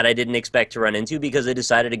that I didn't expect to run into because I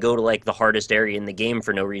decided to go to like the hardest area in the game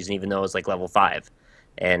for no reason, even though it was like level 5.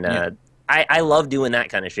 And I love doing that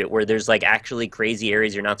kind of shit where there's like actually crazy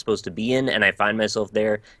areas you're not supposed to be in, and I find myself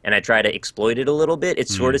there and I try to exploit it a little bit.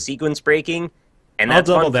 It's sort of sequence breaking. And I'll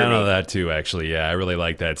double down on that too, actually. Yeah, I really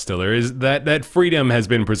like that still. There is that freedom has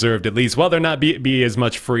been preserved, at least. While there not be as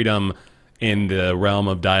much freedom in the realm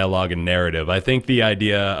of dialogue and narrative, I think the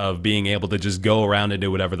idea of being able to just go around and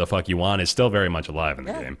do whatever the fuck you want is still very much alive in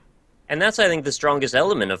the game. And that's, I think, the strongest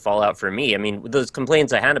element of Fallout for me. I mean, those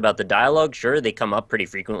complaints I had about the dialogue, sure, they come up pretty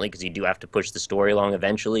frequently because you do have to push the story along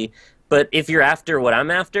eventually. But if you're after what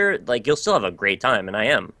I'm after, like, you'll still have a great time, and I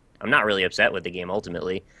am. I'm not really upset with the game,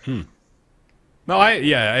 ultimately. No,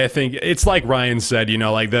 I think it's like Ryan said, you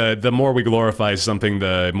know, like the more we glorify something,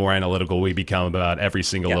 the more analytical we become about every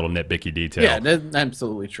single little nitpicky detail. Yeah, that's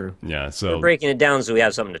absolutely true. Yeah, so we're breaking it down so we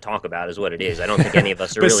have something to talk about is what it is. I don't think any of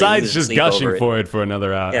us are besides really just gushing for it for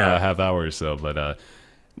another half hour or so. But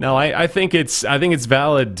no, I think it's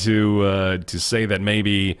valid to say that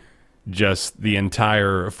maybe just the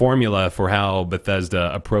entire formula for how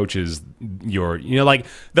Bethesda approaches your, you know, like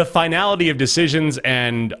the finality of decisions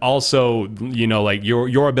and also, you know, like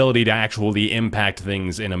your ability to actually impact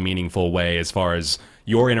things in a meaningful way as far as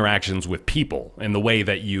your interactions with people and the way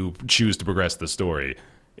that you choose to progress the story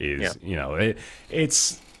is, you know,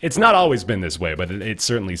 it's not always been this way, but it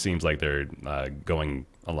certainly seems like they're going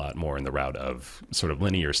a lot more in the route of sort of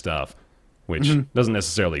linear stuff, which doesn't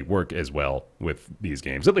necessarily work as well with these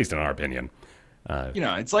games, at least in our opinion. You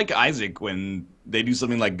know, it's like Isaac when they do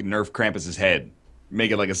something like nerf Krampus's head,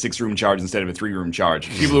 make it like a 6-room charge instead of a 3-room charge.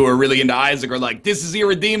 People who are really into Isaac are like, this is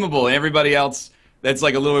irredeemable, and everybody else that's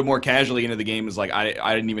like a little bit more casually into the game is like,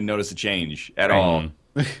 I didn't even notice a change at all.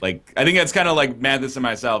 Like, I think that's kind of like Mathis and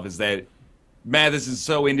myself, is that Mathis is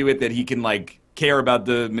so into it that he can like care about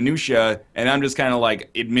the minutia, and I'm just kind of like,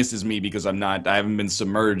 it misses me because I haven't been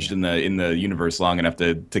submerged in the universe long enough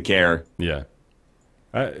to care. Yeah.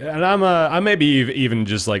 And I may be even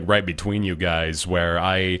just like right between you guys, where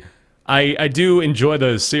I do enjoy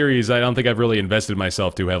the series. I don't think I've really invested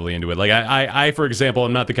myself too heavily into it. Like I, for example,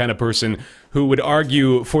 am not the kind of person who would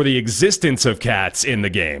argue for the existence of cats in the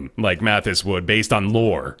game, like Mathis would, based on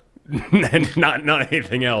lore, and not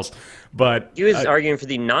anything else. But he was arguing for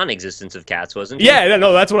the non-existence of cats, wasn't he? Yeah,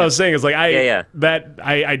 no, that's what I was saying. Is like I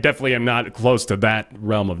definitely am not close to that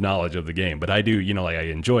realm of knowledge of the game, but I do, like I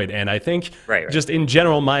enjoy it, and I think just in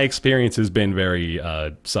general, my experience has been very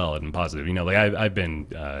solid and positive. Like I've been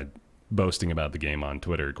boasting about the game on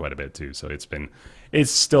Twitter quite a bit too, so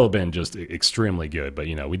it's still been just extremely good. But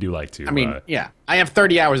we do like to. I mean, I have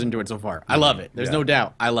 30 hours into it so far. I love it. There's no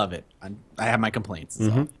doubt. I love it. I have my complaints.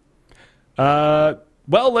 So.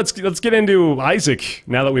 Well, let's get into Isaac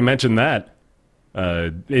now that we mentioned that.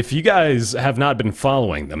 If you guys have not been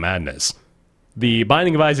following the madness, the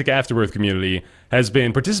Binding of Isaac Afterbirth community has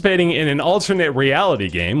been participating in an alternate reality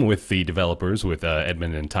game with the developers, with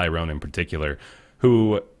Edmund and Tyrone in particular,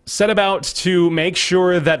 who set about to make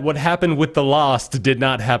sure that what happened with The Lost did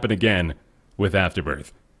not happen again with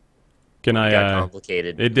Afterbirth. Can I? Got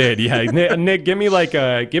complicated. It did, yeah. Nick, give me like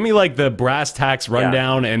the brass tacks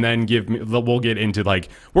rundown, and then we'll get into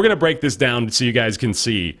we're gonna break this down so you guys can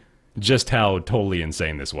see just how totally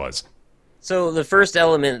insane this was. So the first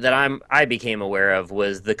element that I became aware of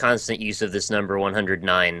was the constant use of this number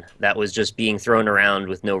 109. That was just being thrown around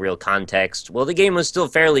with no real context. Well, the game was still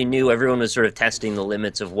fairly new. Everyone was sort of testing the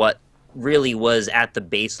limits of what really was at the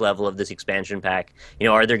base level of this expansion pack.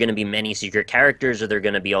 Are there going to be many secret characters? Are there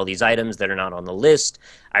going to be all these items that are not on the list?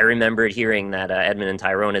 I remembered hearing that Edmund and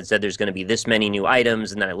Tyrone had said there's going to be this many new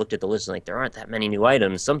items, and then I looked at the list and there aren't that many new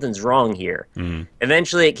items. Something's wrong here.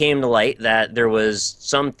 Eventually it came to light that there was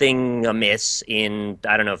something amiss in,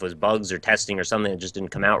 I don't know if it was bugs or testing or something that just didn't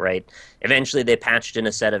come out right. Eventually they patched in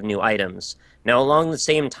a set of new items. Now along the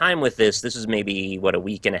same time with this was maybe, a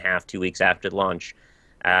week and a half, 2 weeks after launch,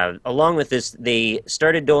 along with this, they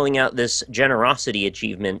started doling out this generosity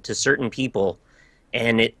achievement to certain people,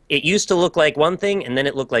 and it used to look like one thing, and then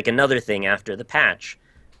it looked like another thing after the patch.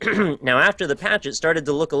 Now, after the patch, it started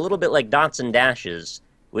to look a little bit like dots and dashes,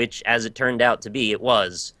 which, as it turned out to be, it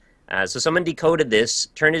was. So someone decoded this,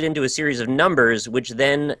 turned it into a series of numbers, which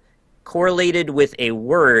then correlated with a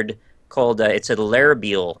word called, it said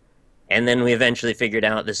Larabeel, and then we eventually figured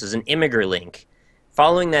out this is an immigrant link.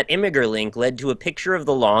 Following that immigrant link led to a picture of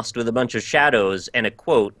the Lost with a bunch of shadows and a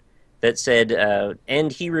quote that said,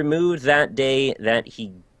 and he removed that day that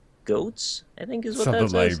he goats, I think is what that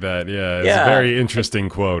says. Something like that, yeah. It's a very interesting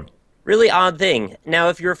quote. Really odd thing. Now,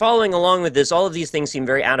 if you're following along with this, all of these things seem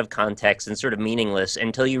very out of context and sort of meaningless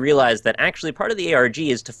until you realize that actually part of the ARG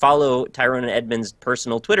is to follow Tyrone and Edmund's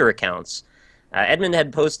personal Twitter accounts. Edmund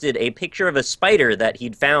had posted a picture of a spider that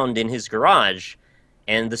he'd found in his garage,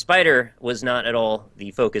 and the spider was not at all the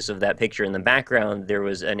focus of that picture. In the background, there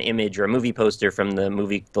was an image or a movie poster from the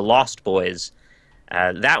movie The Lost Boys.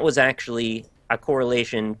 That was actually a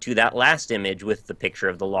correlation to that last image with the picture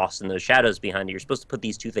of the Lost and those shadows behind it. You're supposed to put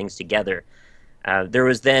these two things together. There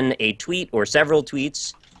was then a tweet or several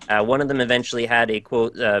tweets. One of them eventually had a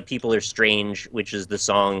quote, "People are strange," which is the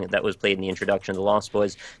song that was played in the introduction of The Lost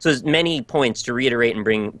Boys. So there's many points to reiterate and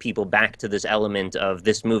bring people back to this element of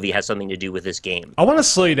this movie has something to do with this game. I want to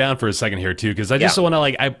slow you down for a second here, too, because I just want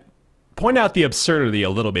to, I point out the absurdity a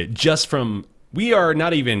little bit just from,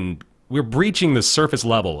 we're breaching the surface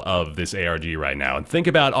level of this ARG right now. And think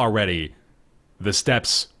about already the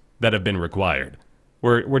steps that have been required.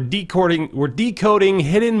 We're decoding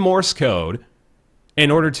hidden Morse code in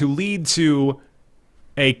order to lead to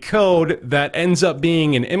a code that ends up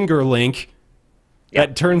being an Imgur link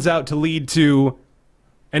that turns out to lead to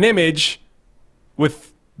an image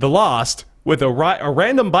with the Lost, with a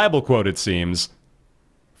random Bible quote, it seems,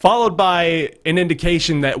 followed by an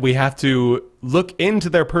indication that we have to look into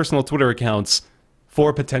their personal Twitter accounts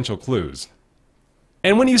for potential clues.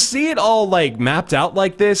 And when you see it all mapped out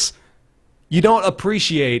like this, you don't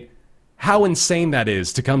appreciate how insane that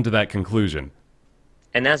is to come to that conclusion.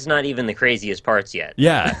 And that's not even the craziest parts yet.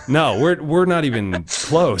 Yeah, no, we're not even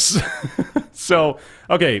close. So,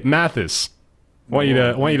 okay, Mathis, want you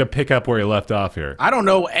to pick up where you left off here. I don't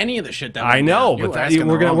know any of the shit that I know, but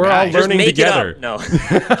we're all learning together. No,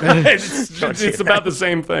 it's about the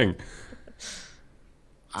same thing.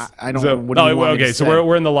 I don't know. What do you want me to so say?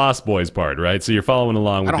 we're in the Lost Boys part, right? So you're following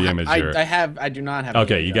along with the image here. I do not have.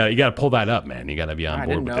 Okay, you got to pull that up, man. You got to be on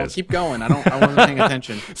board with this. Keep going. I wasn't paying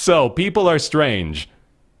attention. So, People Are Strange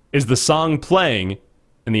is the song playing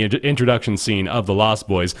in the introduction scene of The Lost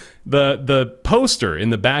Boys, the poster in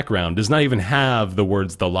the background does not even have the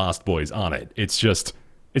words The Lost Boys on it. It's just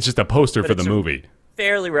a poster for the movie.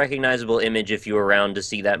 Fairly recognizable image if you were around to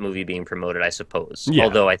see that movie being promoted, I suppose. Yeah.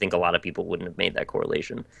 Although I think a lot of people wouldn't have made that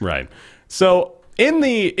correlation. Right. So in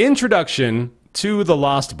the introduction to The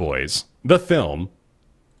Lost Boys, the film,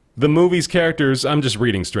 the movie's characters, I'm just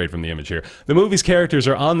reading straight from the image here. The movie's characters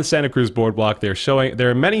are on the Santa Cruz boardwalk. There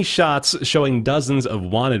are many shots showing dozens of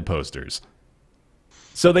wanted posters.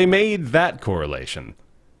 So they made that correlation.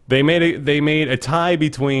 They made a tie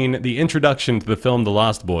between the introduction to the film The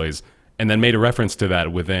Lost Boys and then made a reference to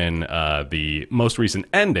that within the most recent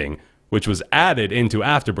ending, which was added into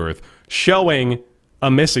Afterbirth, showing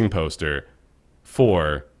a missing poster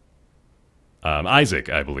for Isaac,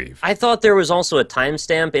 I believe. I thought there was also a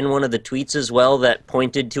timestamp in one of the tweets as well that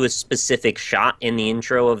pointed to a specific shot in the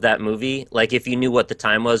intro of that movie. Like, if you knew what the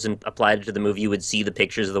time was and applied it to the movie, you would see the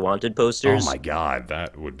pictures of the wanted posters. Oh my god,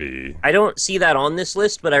 that would be... I don't see that on this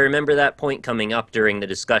list, but I remember that point coming up during the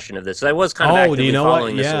discussion of this. So I was kind of actively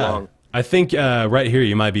following this along. I think right here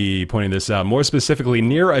you might be pointing this out. More specifically,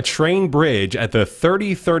 near a train bridge at the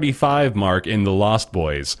 30:35 mark in The Lost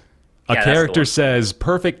Boys, a character says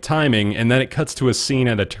 "perfect timing," and then it cuts to a scene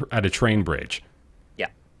at a train bridge. Yeah.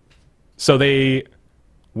 So they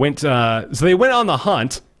went. On the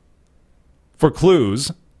hunt for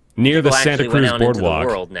clues near the Santa Cruz boardwalk. Into the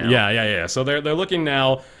world now. Yeah. So they're looking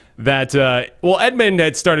now. That, Edmund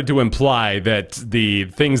had started to imply that the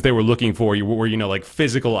things they were looking for were, like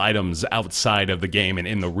physical items outside of the game and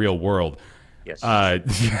in the real world. Yes.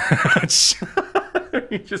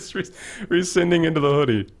 Just rescinding into the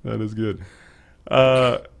hoodie. That is good.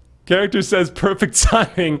 Character says perfect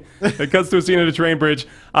timing. It cuts to a scene at a train bridge.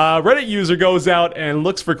 Reddit user goes out and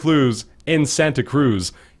looks for clues in Santa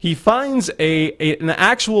Cruz. He finds an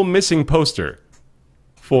actual missing poster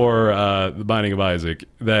for The Binding of Isaac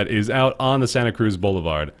that is out on the Santa Cruz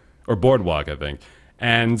Boulevard, or boardwalk, I think.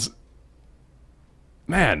 And,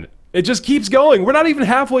 man, it just keeps going. We're not even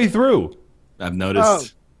halfway through. I've noticed. Oh,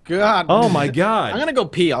 God. Oh, my God. I'm going to go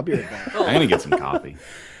pee. I'll be right back. I'm going to get some coffee.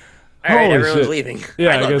 All right, Holy everyone's shit. leaving.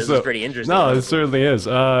 Yeah, I thought guess this so. was pretty interesting. No, it certainly is.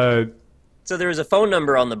 So there was a phone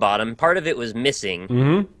number on the bottom. Part of it was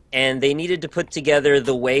missing. And they needed to put together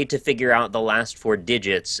the way to figure out the last 4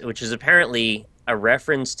 digits, which is apparently a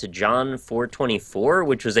reference to John 424,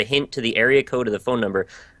 which was a hint to the area code of the phone number.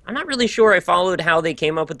 I'm not really sure I followed how they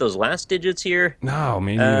came up with those last digits here. No,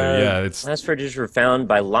 me neither. Yeah, it's... Last 4 digits were found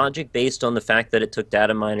by logic based on the fact that it took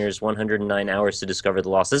data miners 109 hours to discover the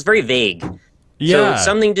lost. That's very vague. Yeah. So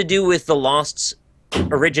something to do with the lost's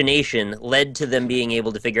origination led to them being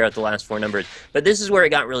able to figure out the last 4 numbers. But this is where it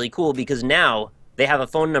got really cool, because now they have a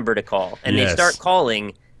phone number to call, and they start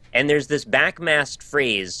calling, and there's this backmasked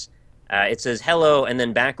phrase. It says, hello, and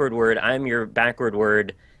then backward word, I'm your backward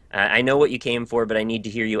word. I know what you came for, but I need to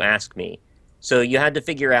hear you ask me. So you had to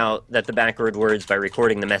figure out that the backward words by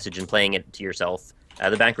recording the message and playing it to yourself.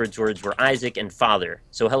 The backwards words were Isaac and father.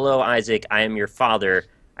 So, hello, Isaac, I am your father.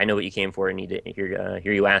 I know what you came for. I need to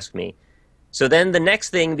hear you ask me. So then the next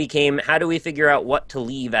thing became, how do we figure out what to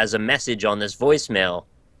leave as a message on this voicemail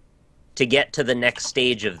to get to the next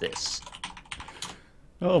stage of this?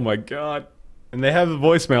 Oh, my God. And they have the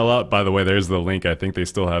voicemail up, by the way. There's the link. I think they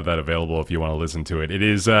still have that available if you want to listen to it. It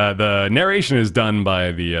is, the narration is done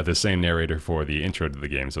by the same narrator for the intro to the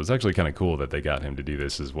game, so it's actually kind of cool that they got him to do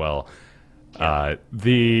this as well.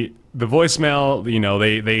 The voicemail,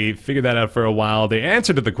 they figured that out for a while. They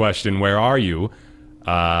answered to the question, where are you?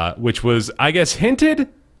 Which was, I guess, hinted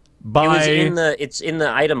by... It's in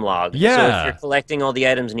the item log. Yeah. So if you're collecting all the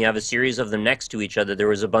items and you have a series of them next to each other, there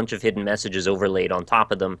was a bunch of hidden messages overlaid on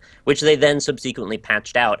top of them, which they then subsequently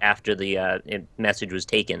patched out after the message was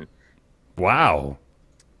taken. Wow.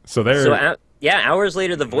 So they're... Hours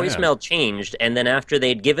later the voicemail changed, and then after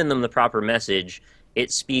they'd given them the proper message,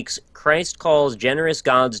 it speaks, Christ calls, generous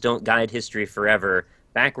gods don't guide history forever.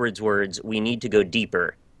 Backwards words, we need to go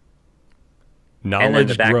deeper. Knowledge and then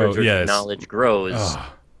the backwards grows. Yes. Knowledge grows.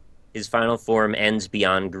 His final form ends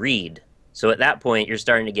beyond greed. So at that point, you're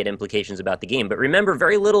starting to get implications about the game. But remember,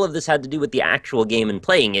 very little of this had to do with the actual game and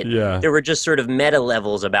playing it. Yeah. There were just sort of meta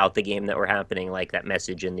levels about the game that were happening, like that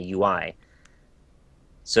message in the UI.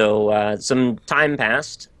 So some time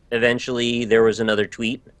passed. Eventually, there was another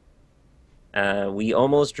tweet. We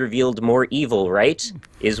almost revealed more evil, right?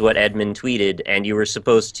 Is what Edmund tweeted, and you were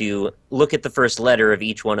supposed to look at the first letter of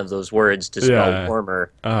each one of those words to spell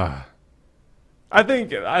warmer. I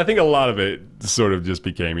think a lot of it sort of just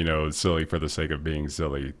became, silly for the sake of being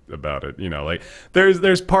silly about it. Like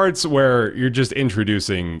there's parts where you're just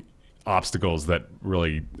introducing obstacles that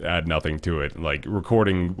really add nothing to it. Like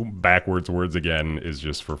recording backwards words again is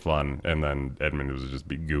just for fun, and then Edmund was just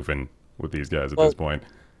be goofing with these guys at this point.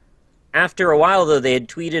 After a while, though, they had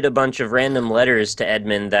tweeted a bunch of random letters to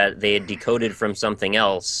Edmund that they had decoded from something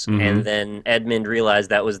else, and then Edmund realized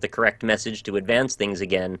that was the correct message to advance things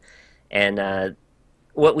again. And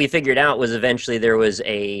what we figured out was eventually there was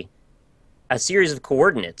a series of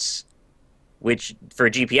coordinates, which for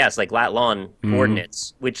GPS, like lat-long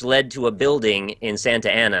coordinates, which led to a building in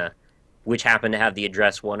Santa Ana, which happened to have the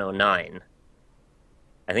address 109.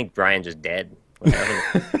 I think Brian just dead. What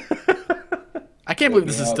happened? I can't believe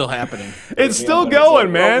this is still happening. It's still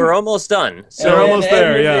going, man. We're almost done. So we're almost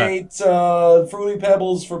there, Edmund ate Fruity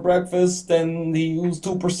Pebbles for breakfast, and he used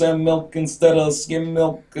 2% milk instead of skim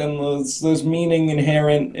milk, and there's meaning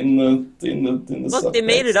inherent in the Look, they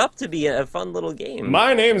made it up to be a fun little game.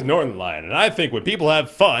 My name's Northern Lion, and I think when people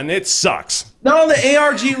have fun, it sucks. No, the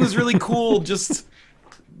ARG was really cool. Just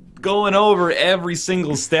going over every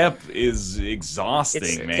single step is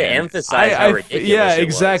exhausting, man. To emphasize how ridiculous yeah, it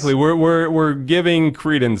exactly. was. We're giving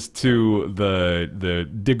credence to the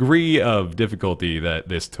degree of difficulty that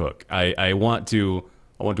this took. I want to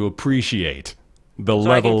appreciate the level.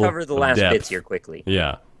 So I can cover the last depth. bits here quickly.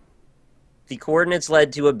 Yeah. The coordinates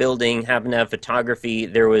led to a building, happened to have photography.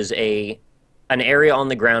 There was an area on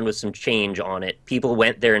the ground with some change on it. People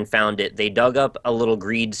went there and found it. They dug up a little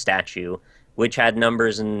greed statue, which had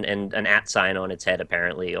numbers and an @ sign on its head,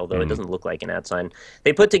 apparently, although it doesn't look like an @ sign.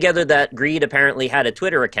 They put together that greed apparently had a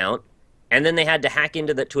Twitter account, and then they had to hack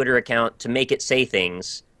into that Twitter account to make it say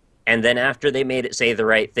things, and then after they made it say the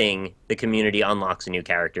right thing, the community unlocks a new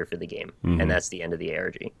character for the game, and that's the end of the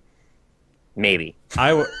ARG. Maybe.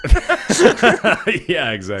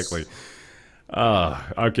 Yeah, exactly.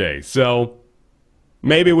 Okay, so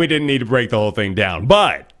maybe we didn't need to break the whole thing down,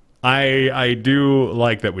 but I do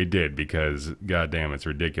like that we did, because goddamn, it's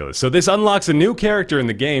ridiculous. So this unlocks a new character in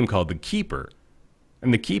the game called the Keeper,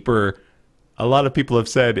 and the Keeper, a lot of people have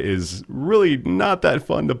said, is really not that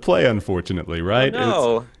fun to play, unfortunately, right?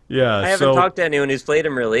 No. Yeah, I haven't talked to anyone who's played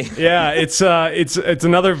him, really. Yeah, it's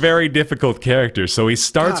another very difficult character. So he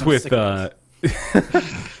starts with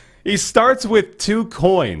he starts with 2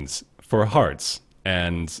 coins for hearts,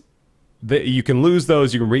 and you can lose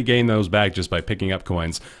those. You can regain those back just by picking up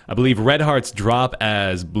coins. I believe red hearts drop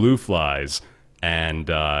as blue flies, and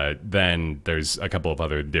then there's a couple of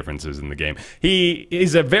other differences in the game. He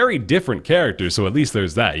is a very different character, so at least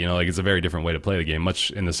there's that. You know, like, it's a very different way to play the game,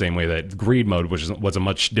 much in the same way that Greed Mode, which was a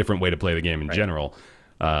much different way to play the game in general.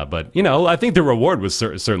 But, you know, I think the reward was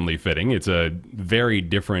certainly fitting. It's a very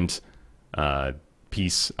different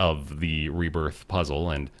piece of the Rebirth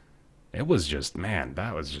puzzle, and it was just, man,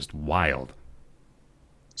 that was just wild.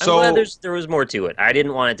 So, I'm glad there was more to it. I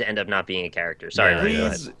didn't want it to end up not being a character. Sorry.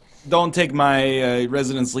 please don't take my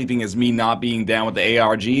resident sleeping as me not being down with the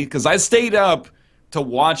ARG, because I stayed up to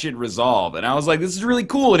watch it resolve, and I was like, this is really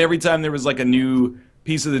cool. And every time there was like a new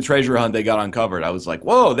piece of the treasure hunt they got uncovered, I was like,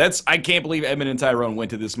 whoa, I can't believe Edmund and Tyrone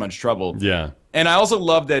went to this much trouble. Yeah. And I also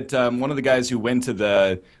love that one of the guys who went to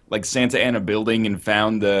the Santa Ana building and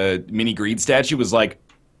found the mini Greed statue was like,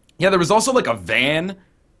 yeah, there was also like a van,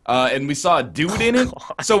 and we saw a dude in it.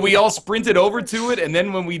 So we all sprinted over to it, and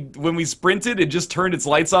then when we sprinted, it just turned its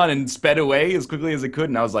lights on and sped away as quickly as it could.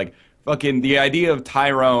 And I was like, fucking the idea of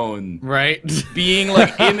Tyrone being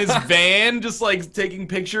like in his van, just like taking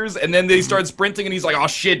pictures, and then they start sprinting, and he's like, oh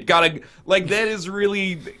shit, gotta, like, that is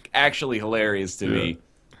really actually hilarious to me.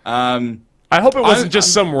 I hope it wasn't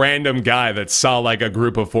just some random guy that saw like a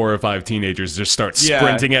group of 4 or 5 teenagers just start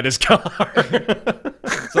sprinting at his car.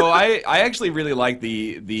 So I actually really like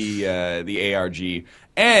the ARG,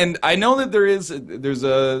 and I know that there's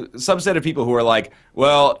a subset of people who are like,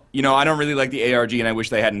 well, you know, I don't really like the ARG, and I wish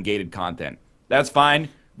they hadn't gated content. That's fine,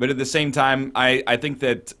 but at the same time, I think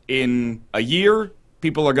that in a year,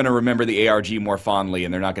 people are going to remember the ARG more fondly,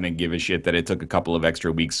 and they're not going to give a shit that it took a couple of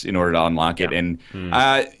extra weeks in order to unlock it. And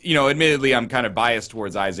you know, admittedly, I'm kind of biased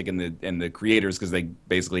towards Isaac and the creators, because they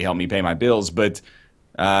basically helped me pay my bills. But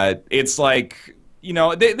it's like, you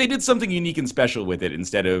know, they did something unique and special with it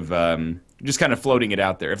instead of just kind of floating it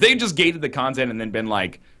out there. If they just gated the content and then been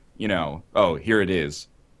like, you know, oh, here it is.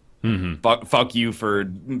 Fuck you for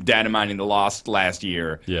data mining the Lost last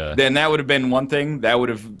year. Yeah. Then that would have been one thing. That would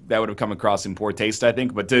have come across in poor taste, I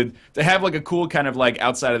think. But to have like a cool kind of like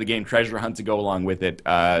outside of the game treasure hunt to go along with it,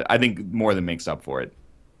 I think more than makes up for it.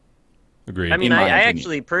 Agreed. I mean, I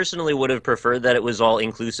actually personally would have preferred that it was all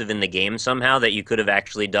inclusive in the game somehow, that you could have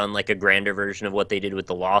actually done like a grander version of what they did with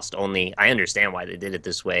the Lost, only I understand why they did it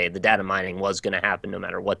this way. The data mining was going to happen no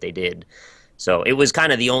matter what they did. So it was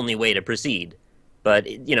kind of the only way to proceed.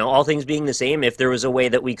 But, you know, all things being the same, if there was a way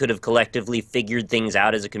that we could have collectively figured things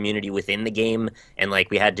out as a community within the game, and,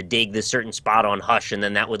 like, we had to dig this certain spot on Hush, and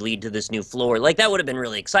then that would lead to this new floor, like, that would have been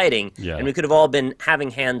really exciting. Yeah. And we could have all been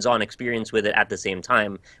having hands-on experience with it at the same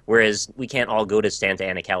time, whereas we can't all go to Santa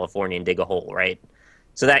Ana, California and dig a hole, right?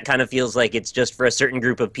 So that kind of feels like it's just for a certain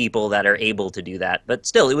group of people that are able to do that. But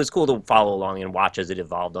still, it was cool to follow along and watch as it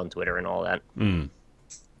evolved on Twitter and all that.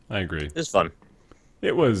 I agree. It was fun.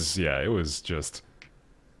 It was, yeah, it was just...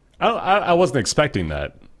 I wasn't expecting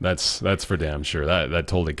that. That's for damn sure. That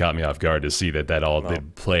totally caught me off guard to see that all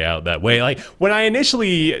did play out that way. Like, when I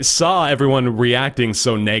initially saw everyone reacting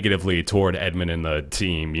so negatively toward Edmund and the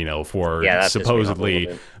team, you know, for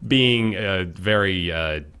supposedly being a very,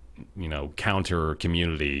 you know, counter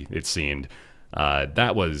community, it seemed,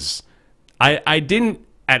 that was... I didn't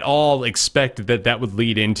at all expect that would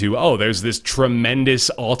lead into, oh, there's this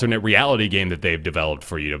tremendous alternate reality game that they've developed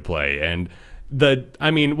for you to play. And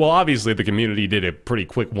obviously the community did a pretty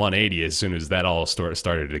quick 180 as soon as that all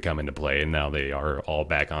started to come into play, and now they are all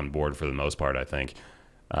back on board for the most part, I think.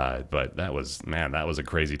 But that was a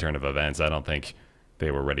crazy turn of events. I don't think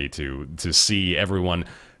they were ready to see everyone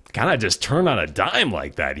kind of just turn on a dime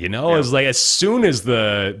like that, you know? Yeah. It was like as soon as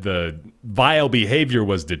the vile behavior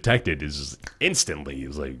was detected, is instantly, it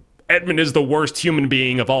was like, Edmund is the worst human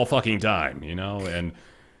being of all fucking time, you know? And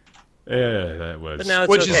yeah, that was...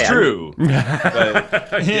 Which is true.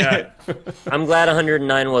 But, yeah. I'm glad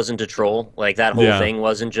 109 wasn't a troll. Like, that whole thing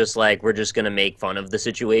wasn't just like, we're just going to make fun of the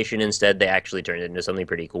situation. Instead, they actually turned it into something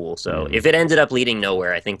pretty cool. So if it ended up leading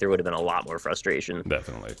nowhere, I think there would have been a lot more frustration.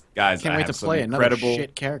 Definitely. Guys, can't wait to play another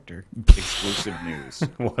shit character. Exclusive news.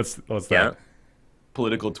 What's that? Yeah.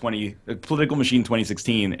 Political Machine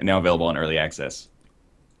 2016, and now available on early access.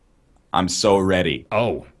 I'm so ready.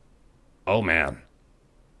 Oh, man.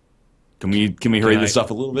 Can we hurry this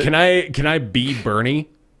up a little bit? Can I be Bernie?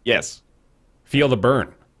 Yes. Feel the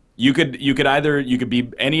burn. You could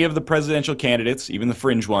be any of the presidential candidates, even the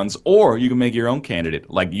fringe ones, or you can make your own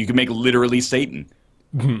candidate. Like, you can make literally Satan.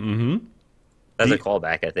 Mm-hmm. That's a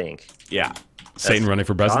callback, I think. Yeah. Satan running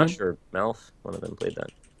for president? Josh or Melf? One of them played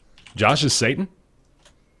that. Josh is Satan?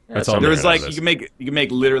 Yeah, that's all. There was like you can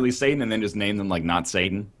make literally Satan and then just name them like not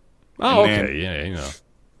Satan. Oh, okay. Yeah, you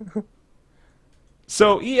know.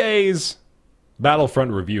 So EA's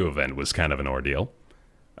Battlefront review event was kind of an ordeal.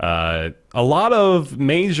 A lot of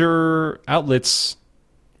major outlets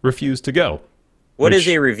refused to go. What is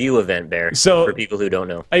a review event, Bear, so, for people who don't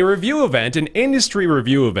know? A review event, an industry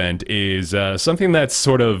review event, is something that's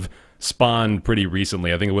sort of spawned pretty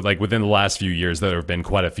recently. I think within the last few years, there have been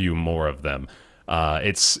quite a few more of them.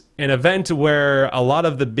 It's an event where a lot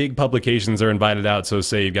of the big publications are invited out. So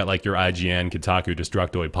say you've got like your IGN, Kotaku,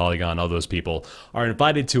 Destructoid, Polygon, all those people are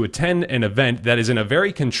invited to attend an event that is in a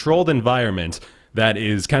very controlled environment that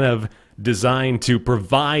is kind of designed to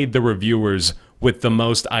provide the reviewers with the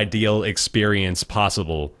most ideal experience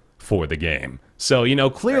possible for the game. So, you know,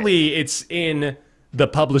 clearly it's in the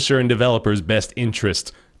publisher and developer's best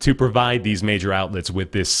interest to provide these major outlets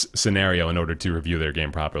with this scenario in order to review their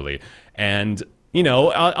game properly. And, you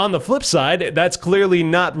know, on the flip side, that's clearly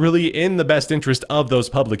not really in the best interest of those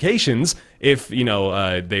publications if, you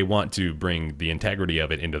know, they want to bring the integrity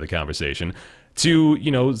of it into the conversation to, you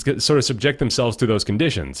know, sort of subject themselves to those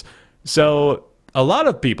conditions. So a lot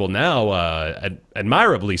of people now,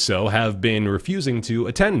 admirably so, have been refusing to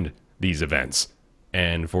attend these events.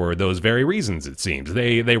 And for those very reasons, it seems.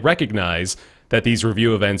 They recognize that these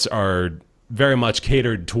review events are very much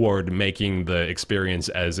catered toward making the experience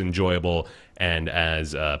as enjoyable and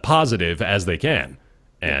as positive as they can.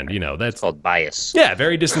 And, you know, that's called bias. Yeah,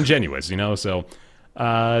 very disingenuous, you know. So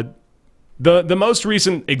the most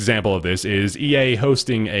recent example of this is EA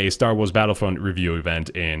hosting a Star Wars Battlefront review event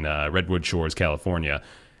in Redwood Shores, California.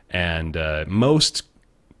 And most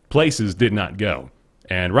places did not go.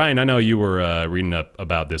 And Ryan, I know you were reading up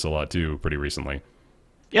about this a lot too pretty recently.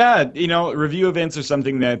 Yeah, you know, review events are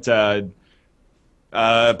something that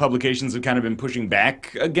publications have kind of been pushing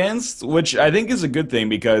back against, which I think is a good thing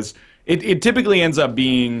because it typically ends up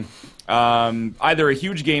being either a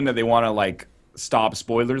huge game that they want to like stop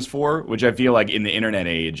spoilers for, which I feel like in the internet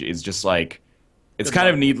age is just like it's kind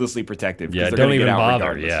of needlessly protective. Yeah, they're don't gonna even get out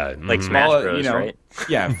bother. regardless. Yeah, like Smash Bros, you know, right?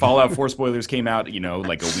 Yeah, Fallout 4 spoilers came out, you know,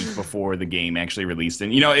 like a week before the game actually released,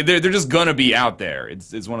 and you know they're just gonna be out there.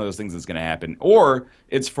 It's one of those things that's gonna happen. Or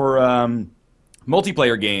it's for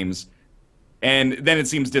multiplayer games, and then it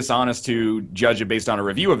seems dishonest to judge it based on a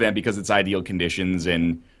review event because it's ideal conditions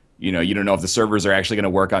and you know, you don't know if the servers are actually going to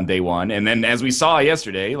work on day one. And then as we saw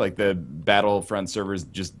yesterday, like the Battlefront servers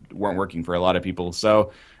just weren't working for a lot of people.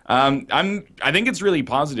 So I think it's really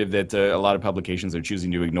positive that a lot of publications are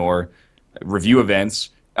choosing to ignore review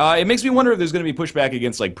events. It makes me wonder if there's going to be pushback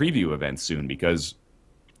against like preview events soon, because,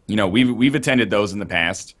 you know, we've attended those in the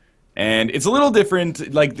past. And it's a little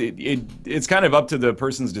different. Like it's kind of up to the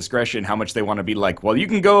person's discretion how much they want to be like, well, you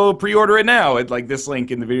can go pre-order it now at like this link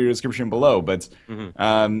in the video description below. But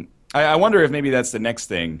I wonder if maybe that's the next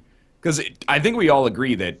thing, because I think we all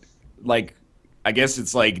agree that, like, I guess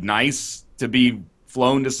it's like nice to be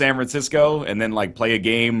flown to San Francisco and then like play a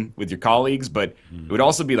game with your colleagues, but it would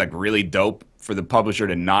also be like really dope for the publisher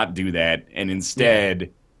to not do that and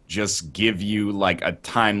instead just give you like a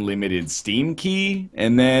time-limited Steam key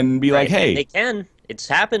and then be like, hey. They can. It's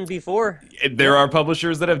happened before. There are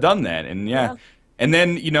publishers that have done that, and yeah. And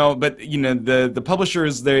then, you know, but, you know, the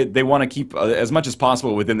publishers, they want to keep as much as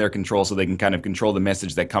possible within their control so they can kind of control the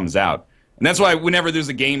message that comes out. And that's why whenever there's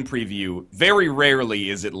a game preview, very rarely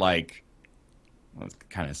is it like, well, it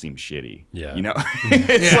kind of seems shitty. Yeah. You know?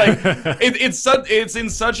 It's like, it's in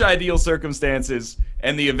such ideal circumstances,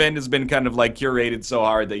 and the event has been kind of like curated so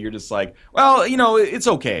hard that you're just like, well, you know, it's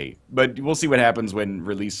okay, but we'll see what happens when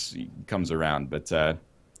release comes around. But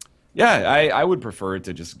yeah, I would prefer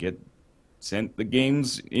to just get sent the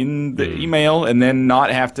games in the email and then not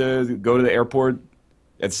have to go to the airport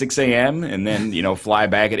at 6 a.m. and then, you know, fly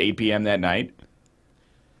back at 8 p.m. that night.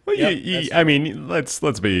 Well, I mean, let's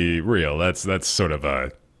be real. That's sort of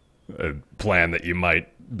a plan that you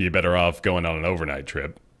might be better off going on an overnight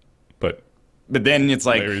trip. But then it's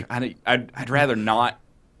like, I'd rather not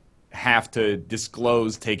have to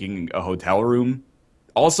disclose taking a hotel room.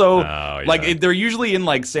 Also, like, they're usually in,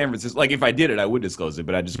 like, San Francisco. Like, if I did it, I would disclose it,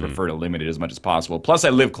 but I just prefer to limit it as much as possible. Plus, I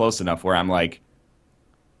live close enough where I'm like,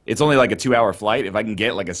 it's only like a 2-hour flight. If I can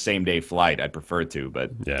get, like, a same-day flight, I'd prefer to,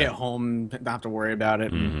 but... Get home, not have to worry about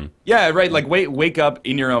it. Yeah, right, like, wake up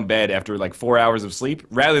in your own bed after, like, 4 hours of sleep,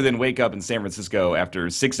 rather than wake up in San Francisco after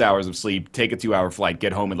 6 hours of sleep, take a 2-hour flight,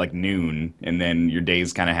 get home at, like, noon, and then your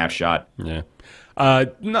day's kind of half shot. Yeah.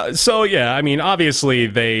 No, so yeah, I mean, obviously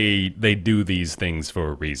they do these things for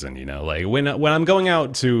a reason, you know. Like when I'm going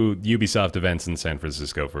out to Ubisoft events in San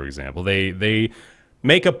Francisco, for example, they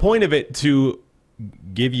make a point of it to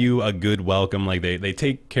give you a good welcome. Like they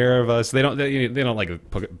take care of us. They don't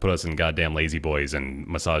like put us in goddamn lazy boys and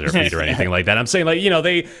massage our feet or anything like that. I'm saying, like, you know,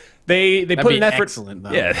 they put an effort. Excellent,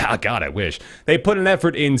 though. Yeah, oh God, I wish they put an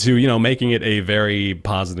effort into, you know, making it a very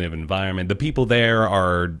positive environment. The people there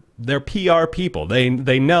they're PR people.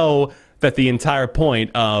 They know that the entire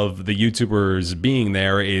point of the YouTubers being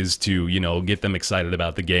there is to, you know, get them excited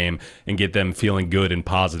about the game and get them feeling good and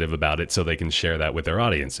positive about it so they can share that with their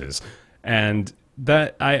audiences. And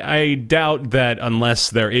that I doubt that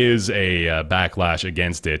unless there is a backlash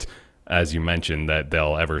against it, as you mentioned, that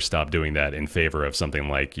they'll ever stop doing that in favor of something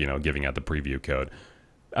like, you know, giving out the preview code.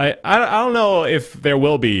 I don't know if there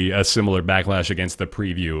will be a similar backlash against the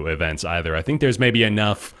preview events either. I think there's maybe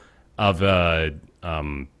enough of a, I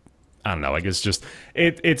don't know, I guess just,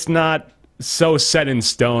 it's not so set in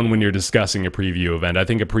stone when you're discussing a preview event. I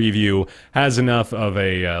think a preview has enough of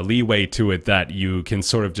a leeway to it that you can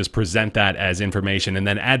sort of just present that as information and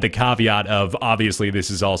then add the caveat of, obviously, this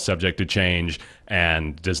is all subject to change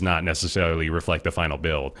and does not necessarily reflect the final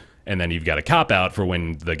build. And then you've got a cop-out for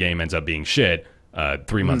when the game ends up being shit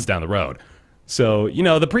 3 months down the road. So, you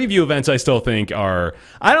know, the preview events I still think are...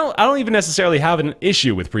 I don't even necessarily have an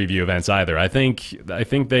issue with preview events either. I think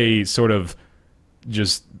they sort of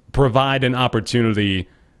just provide an opportunity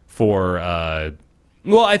for...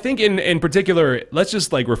 well, I think in particular, let's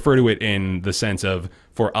just like refer to it in the sense of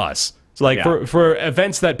for us. So like for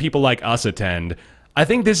events that people like us attend, I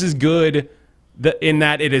think this is good in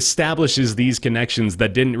that it establishes these connections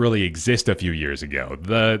that didn't really exist a few years ago.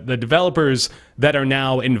 The developers that are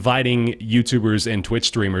now inviting YouTubers and Twitch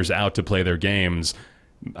streamers out to play their games,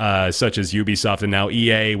 such as Ubisoft and now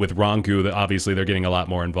EA with Ronku, obviously they're getting a lot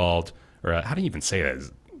more involved. Or how do you even say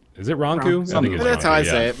that? Is it Ronku? I think it's That's Ronku, how I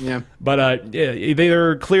say it, yeah. But yeah,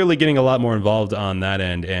 they're clearly getting a lot more involved on that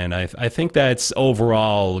end, and I think that's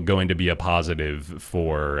overall going to be a positive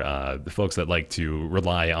for the folks that like to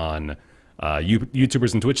rely on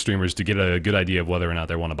YouTubers and Twitch streamers to get a good idea of whether or not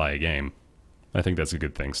they want to buy a game. I think that's a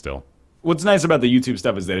good thing still. What's nice about the YouTube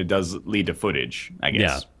stuff is that it does lead to footage, I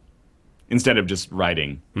guess. Yeah. Instead of just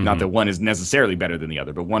writing. Not that one is necessarily better than the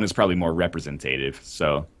other, but one is probably more representative,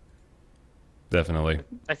 so... definitely.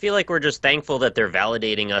 I feel like we're just thankful that they're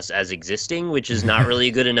validating us as existing, which is not really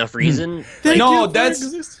a good enough reason. No,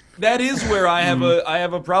 that is where I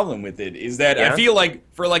have a problem with it. Is that Yeah? I feel like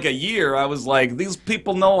for like a year I was like, these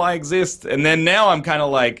people know I exist, and then now I'm kind of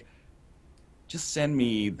like, just send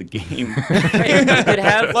me the game. You could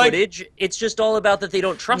have Like- footage. It's just all about that they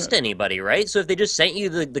don't trust anybody, right? So if they just sent you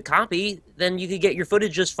the copy, then you could get your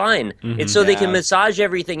footage just fine. It's so they can Yeah. massage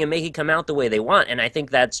everything and make it come out the way they want. And I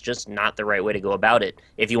think that's just not the right way to go about it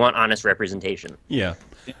if you want honest representation. Yeah.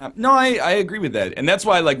 No, I agree with that, and that's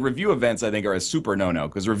why like review events I think are a super no-no,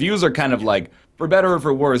 because reviews are kind of like, for better or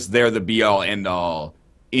for worse, they're the be-all end-all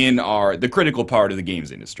in the critical part of the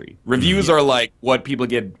games industry. Reviews are like what people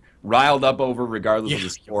get riled up over regardless of the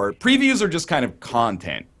score. Previews are just kind of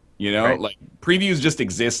content, you know? Right. Like previews just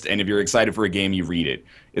exist, and if you're excited for a game, you read it.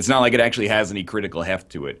 It's not like it actually has any critical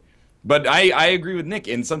heft to it. But I agree with Nick,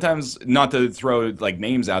 and sometimes, not to throw like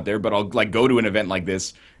names out there, but I'll like go to an event like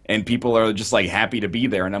this and people are just like happy to be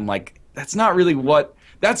there, and I'm like, that's not really what.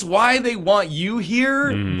 That's why they want you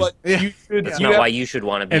here, but you should. That's you not have- why you should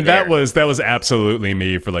want to be And there. that was absolutely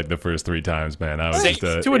me for like the first 3 times, man. I was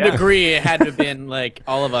just, To a degree, it had to have been like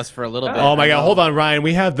all of us for a little bit. oh my god, hold on, Ryan.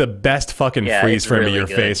 We have the best fucking Yeah, freeze it's frame really of your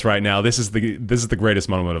good. face right now. This is the greatest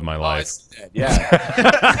moment of my life. Yeah.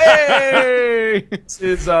 Hey! This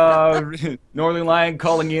is Northern Lion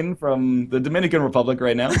calling in from the Dominican Republic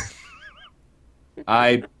right now.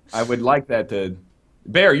 I would like that to.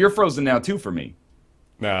 Bear, you're frozen now too for me.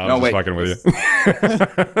 No, I'm No, just wait. fucking with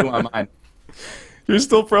you. You want mine? You're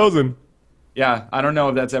still frozen. Yeah, I don't know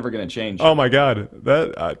if that's ever gonna change. Oh my god.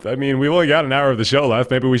 I mean, we only got an hour of the show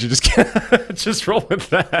left. Maybe we should just just roll with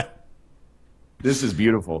that. This is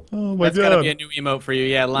beautiful. Oh my That's god. gotta be a new emote for you.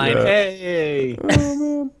 Yeah, line. Yeah. Hey!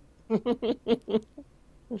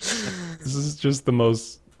 This is just the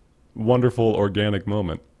most wonderful organic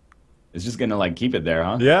moment. It's just gonna like keep it there,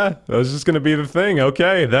 huh? Yeah, that was just gonna be the thing.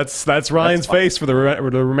 Okay, that's Ryan's fine. face for the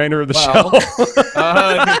remainder of the Well,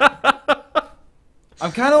 show.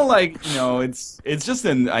 I'm kind of like, you know, it's just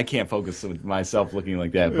I can't focus with myself looking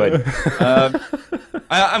like that, but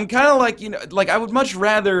I'm kind of like, you know, like I would much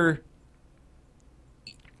rather.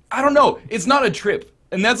 I don't know. It's not a trip,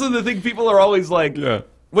 and that's the thing. People are always like, Yeah.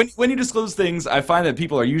 When you disclose things, I find that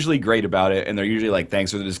people are usually great about it, and they're usually like,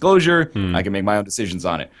 "Thanks for the disclosure. I can make my own decisions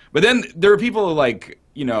on it." But then there are people who, like,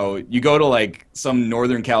 you know, you go to like some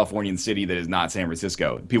Northern Californian city that is not San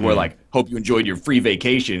Francisco. People are like, "Hope you enjoyed your free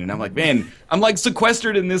vacation," and I'm like, "Man, I'm like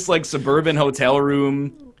sequestered in this like suburban hotel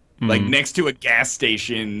room, like next to a gas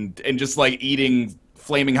station, and just like eating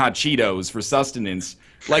flaming hot Cheetos for sustenance."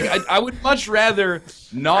 Like, I would much rather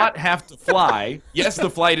not have to fly. Yes, the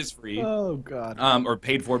flight is free. Oh god. Or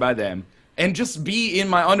paid for by them, and just be in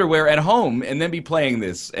my underwear at home and then be playing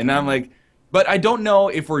this. And I'm like, but I don't know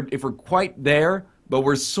if we're quite there, but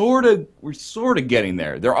we're sort of getting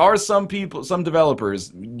there. There are some people, some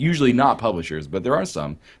developers, usually not publishers, but there are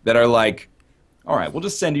some that are like, all right, we'll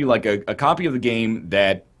just send you like a copy of the game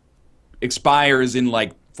that expires in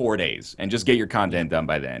like 4 days, and just get your content done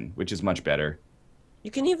by then, which is much better. You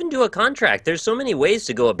can even do a contract. There's so many ways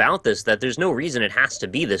to go about this that there's no reason it has to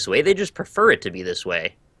be this way. They just prefer it to be this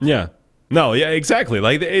way. Yeah. No, yeah, exactly.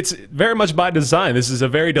 Like, it's very much by design. This is a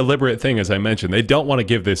very deliberate thing, as I mentioned. They don't want to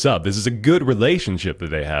give this up. This is a good relationship that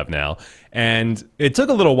they have now. And it took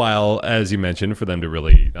a little while, as you mentioned, for them to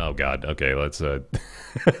really... Oh, God. Okay, let's... No,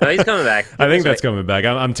 he's coming back. I think that's coming back.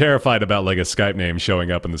 I'm terrified about, like, a Skype name showing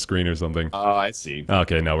up on the screen or something. Oh, I see.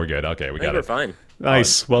 Okay, no, we're good. Okay, we I think got we're it. fine.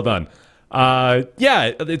 Nice. Well done.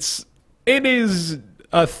 Yeah, it is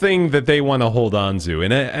a thing that they want to hold on to,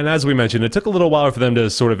 and as we mentioned, it took a little while for them to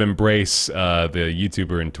sort of embrace the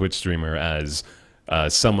YouTuber and Twitch streamer as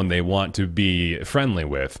someone they want to be friendly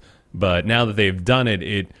with. But now that they've done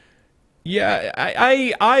it, yeah,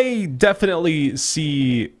 I definitely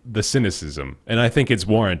see the cynicism, and I think it's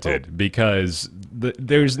warranted because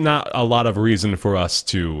there's not a lot of reason for us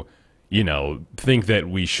to, you know, think that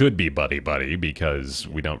we should be buddy-buddy because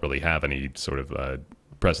we don't really have any sort of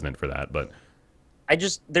precedent for that. But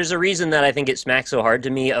there's a reason that I think it smacks so hard to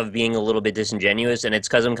me of being a little bit disingenuous, and it's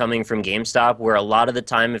because I'm coming from GameStop, where a lot of the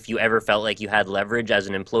time, if you ever felt like you had leverage as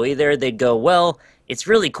an employee there, they'd go, well, it's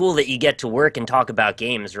really cool that you get to work and talk about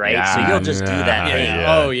games, right? So you'll just do that thing.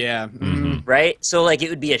 Yeah. Oh yeah. Right? So, like, it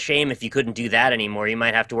would be a shame if you couldn't do that anymore. You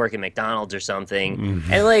might have to work at McDonald's or something.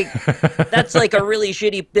 And, like, that's, like, a really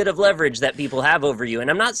shitty bit of leverage that people have over you. And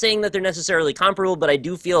I'm not saying that they're necessarily comparable, but I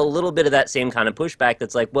do feel a little bit of that same kind of pushback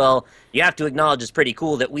that's like, well, you have to acknowledge it's pretty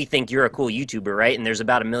cool that we think you're a cool YouTuber, right? And there's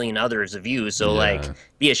about 1 million others of you. So, like,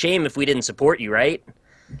 be a shame if we didn't support you, right?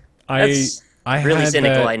 Really had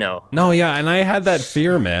cynical, that- I know. No, yeah, and I had that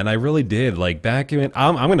fear, man. I really did. Like back in,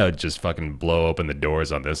 I'm gonna just fucking blow open the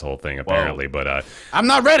doors on this whole thing, apparently. But I'm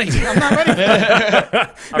not ready. I'm not ready.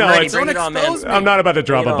 I'm No, ready. it's- Bring it on, man. expose me. I'm not about to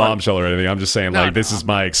drop a Bring it on. bombshell or anything. I'm just saying, No, like, this no, is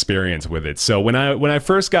my experience with it. So when I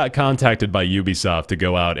first got contacted by Ubisoft to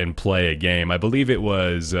go out and play a game, I believe it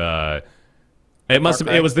was it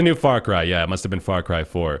was the new Far Cry. Yeah, it must have been Far Cry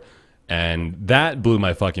 4, and that blew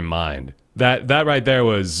my fucking mind. That right there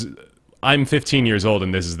was. I'm 15 years old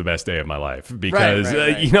and this is the best day of my life because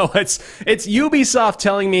Right. you know it's Ubisoft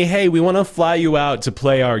telling me, hey, we want to fly you out to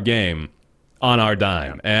play our game on our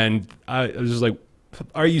dime, and I was just like,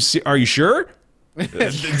 are you sure? Do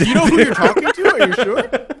you know who you're talking to? Are you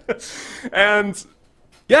sure? And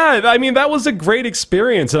yeah, I mean, that was a great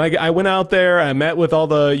experience. And I went out there, I met with all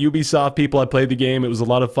the Ubisoft people, I played the game. It was a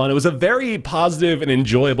lot of fun. It was a very positive and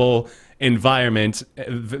enjoyable environment,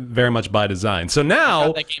 very much by design. So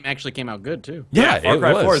now, That game actually came out good too. yeah, Far it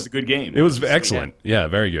Cry was. 4 is a good game. It was excellent. Yeah,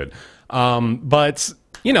 very good. But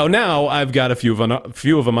you know, now I've got a few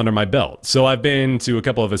of them under my belt. So I've been to a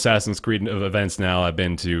couple of Assassin's Creed events now. I've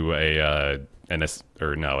been to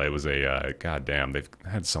goddamn, they've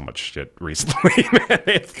had so much shit recently. Man.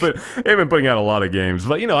 They've been putting out a lot of games.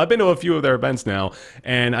 But, you know, I've been to a few of their events now,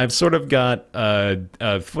 and I've sort of got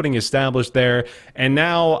a footing established there. And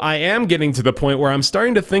now I am getting to the point where I'm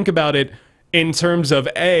starting to think about it in terms of,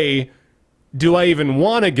 A, do I even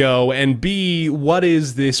want to go, and B, what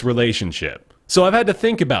is this relationship? So I've had to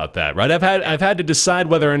think about that, right? I've had to decide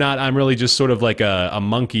whether or not I'm really just sort of like a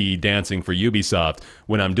monkey dancing for Ubisoft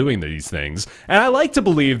when I'm doing these things. And I like to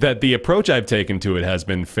believe that the approach I've taken to it has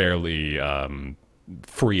been fairly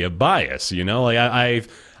free of bias. You know, like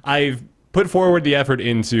I've put forward the effort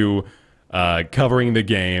into covering the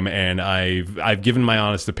game, and I've given my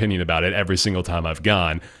honest opinion about it every single time I've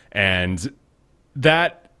gone, and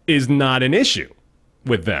that is not an issue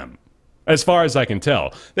with them. As far as I can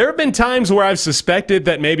tell. There have been times where I've suspected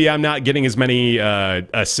that maybe I'm not getting as many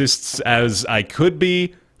assists as I could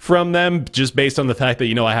be from them, just based on the fact that,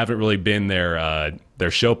 you know, I haven't really been their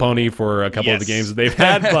show pony for a couple of the games that they've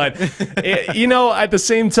had. But, you know, at the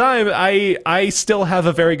same time, I still have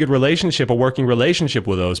a very good relationship, a working relationship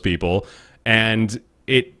with those people, and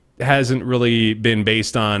it hasn't really been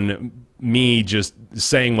based on me just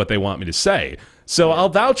saying what they want me to say. So I'll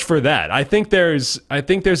vouch for that. I think there's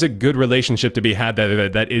a good relationship to be had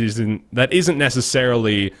that isn't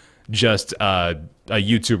necessarily just a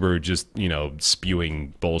YouTuber just, you know,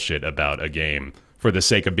 spewing bullshit about a game for the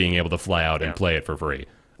sake of being able to fly out and play it for free.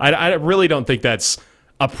 I really don't think that's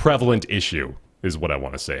a prevalent issue, is what I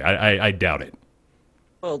want to say. I doubt it.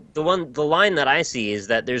 Well, the line that I see is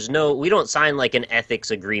that we don't sign like an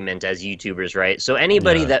ethics agreement as YouTubers, right? So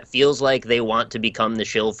anybody that feels like they want to become the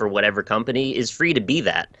shill for whatever company is free to be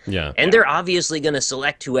that. Yeah. And they're obviously going to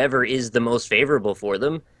select whoever is the most favorable for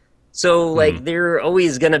them. So like they're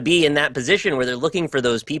always going to be in that position where they're looking for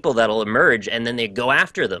those people that'll emerge, and then they go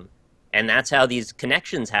after them. And that's how these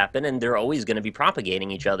connections happen, and they're always going to be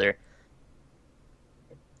propagating each other.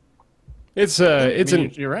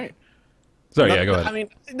 You're right. Sorry, yeah, go ahead.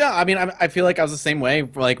 I feel like I was the same way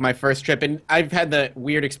for like my first trip, and I've had the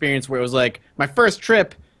weird experience where it was like my first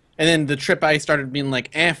trip, and then the trip I started being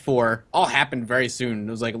like for all happened very soon.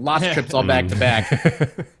 It was like lots of trips all back to back,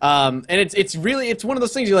 and it's one of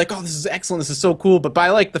those things you're like, oh, this is excellent, this is so cool. But by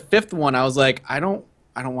like the fifth one, I was like, I don't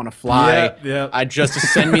want to fly. Yeah. I just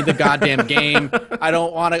send me the goddamn game. I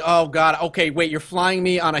don't want to. Oh god. Okay, wait. You're flying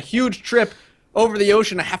me on a huge trip over the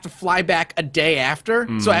ocean. I have to fly back a day after,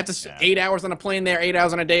 so I have to 8 hours on a plane there, 8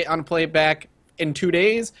 hours on a plane back in 2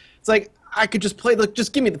 days. It's like I could just play. Like,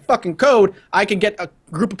 just give me the fucking code. I can get a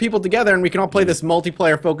group of people together and we can all play this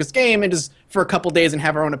multiplayer focused game and just for a couple days and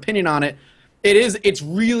have our own opinion on it. It's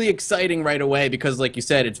really exciting right away because, like you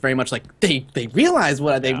said, it's very much like they realize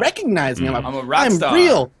they recognize me. I'm a rock star. I'm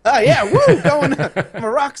real. Yeah, woo, going. I'm a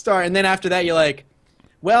rock star. And then after that, you're like,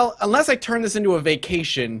 well, unless I turn this into a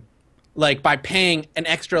vacation, like by paying an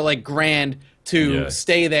extra like grand to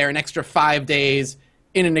stay there an extra 5 days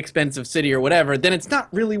in an expensive city or whatever, then it's not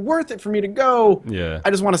really worth it for me to go. Yeah.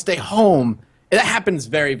 I just want to stay home. That happens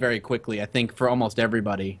very, very quickly, I think, for almost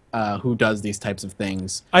everybody who does these types of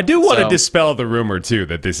things. I do want to dispel the rumor, too,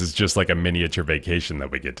 that this is just like a miniature vacation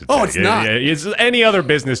that we get to take. Oh, it's not. It's any other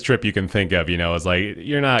business trip you can think of, you know. It's like,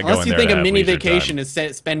 you're not Unless going you there think to a have mini leisure vacation time.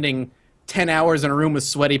 is spending 10 hours in a room with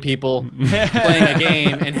sweaty people playing a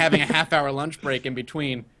game and having a half-hour lunch break in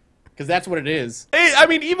between. Because that's what it is. I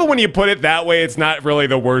mean, even when you put it that way, it's not really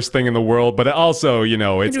the worst thing in the world. But also, you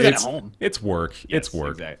know, it's do that at home. It's work. It's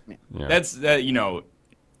work. Exactly. Yeah. That's you know,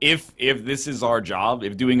 if this is our job,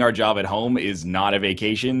 if doing our job at home is not a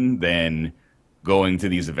vacation, then going to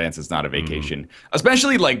these events is not a vacation.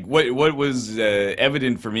 Especially like what was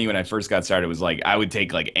evident for me when I first got started was like I would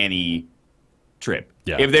take like any trip.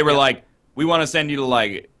 Yeah. If they were like, we want to send you to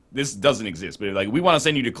like, this doesn't exist, but like we want to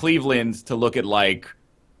send you to Cleveland to look at like,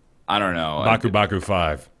 I don't know, Baku Baku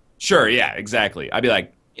 5. Sure, yeah, exactly. I'd be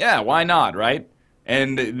like, yeah, why not, right?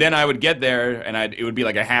 And then I would get there, and it would be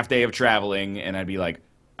like a half day of traveling, and I'd be like,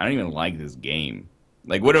 I don't even like this game.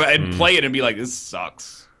 Like, what do I'd play it and be like, this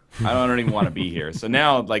sucks. I don't even want to be here. So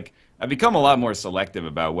now, like, I've become a lot more selective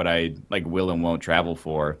about what I like will and won't travel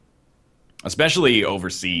for, especially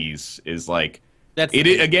overseas. Is like,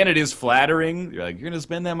 again, it is flattering. You're like, you're gonna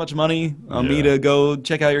spend that much money on me to go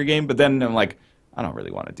check out your game, but then I'm like, I don't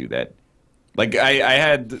really want to do that. Like, I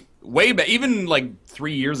had way back, even like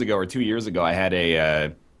 3 years ago or 2 years ago, I had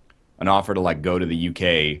an offer to like go to the UK,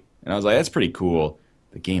 and I was like, that's pretty cool.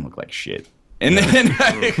 The game looked like shit. And then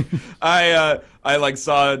I like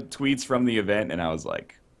saw tweets from the event, and I was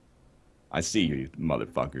like, I see you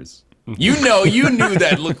motherfuckers. You knew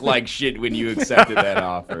that looked like shit when you accepted that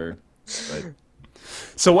offer. But.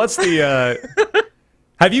 So what's the?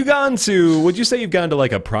 Have you gone to? Would you say you've gone to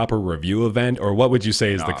like a proper review event, or what would you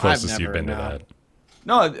say is the closest you've been to that?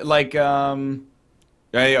 No, like I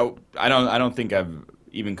don't think I've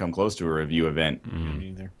even come close to a review event.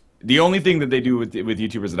 Either. The only thing that they do with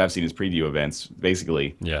YouTubers that I've seen is preview events,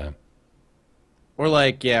 basically. Yeah. Or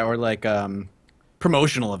like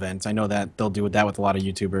promotional events. I know that they'll do that with a lot of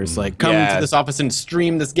YouTubers. Like, come to this office and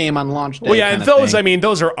stream this game on launch day. Well, yeah, and those, I mean,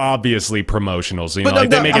 those are obviously promotional. So, you know,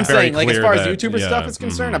 like, they make it very clear. Like, as far as that, YouTuber stuff is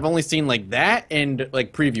concerned, I've only seen, like, that and,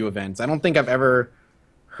 like, preview events. I don't think I've ever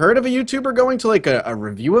heard of a YouTuber going to, like, a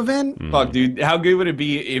review event. Fuck, dude, how good would it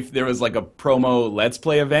be if there was, like, a promo Let's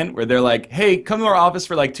Play event where they're like, hey, come to our office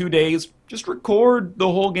for, like, 2 days. Just record the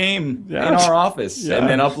whole game in our office and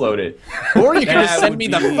then upload it. Or you can just send me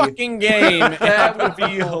the fucking game. That would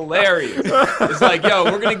be hilarious. It's like, yo,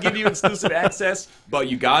 we're going to give you exclusive access, but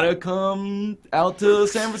you got to come out to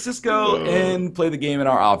San Francisco and play the game in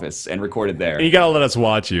our office and record it there. You got to let us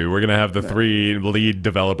watch you. We're going to have the 3 lead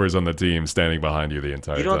developers on the team standing behind you the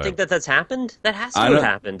entire time. You don't think that that's happened? That has to have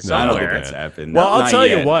happened somewhere. I don't think that's happened. Well, I'll tell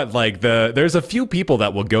you what, like, there's a few people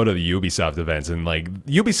that will go to the Ubisoft events, and, like,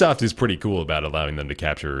 Ubisoft is pretty cool about allowing them to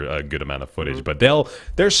capture a good amount of footage, but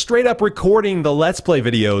they're straight up recording the Let's Play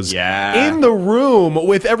videos in the room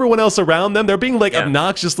with everyone else around them. They're being like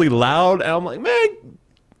obnoxiously loud, and I'm like, man,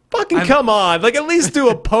 fucking come on, like at least do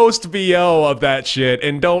a post VO of that shit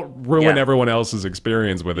and don't ruin everyone else's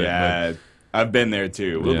experience with it. Yeah. I've been there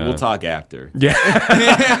too. We'll talk after. Yeah.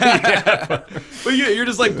 But you're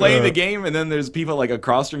just like playing the game, and then there's people like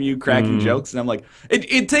across from you cracking jokes, and I'm like,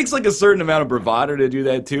 it takes like a certain amount of bravado to do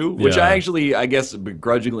that too, which I actually, I guess,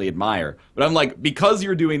 begrudgingly admire. But I'm like, because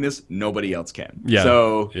you're doing this, nobody else can. Yeah.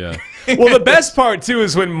 So well, the best part too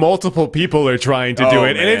is when multiple people are trying to do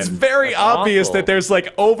it, and it's very obvious that there's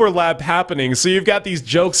like overlap happening. So you've got these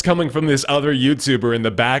jokes coming from this other YouTuber in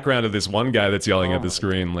the background of this one guy that's yelling at the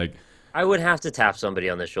screen, like. I would have to tap somebody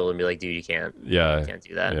on the shoulder and be like, dude, you can't. Yeah. You can't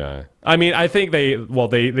do that. Yeah. I mean, I think they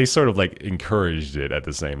sort of like encouraged it at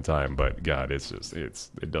the same time, but God, it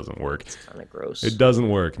doesn't work. It's kind of gross. It doesn't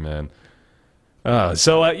work, man.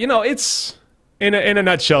 You know, it's in a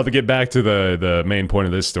nutshell, to get back to the main point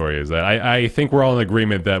of this story, is that I think we're all in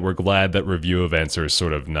agreement that we're glad that review events are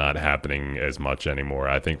sort of not happening as much anymore.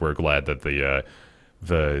 I think we're glad that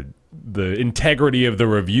the integrity of the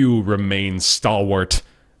review remains stalwart.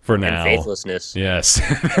 For now. And faithlessness. Yes.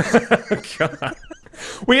 God.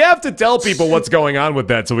 We have to tell people what's going on with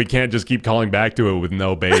that, so we can't just keep calling back to it with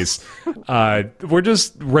no base. We're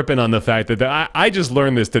just ripping on the fact that I just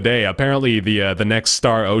learned this today. Apparently, the next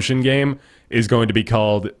Star Ocean game is going to be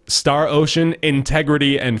called Star Ocean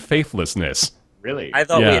Integrity and Faithlessness. Really? I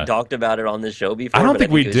thought we had talked about it on this show before. I don't think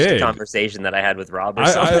we it was did. Just a conversation that I had with Rob or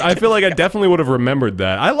something. I feel like I definitely would have remembered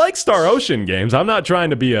that. I like Star Ocean games. I'm not trying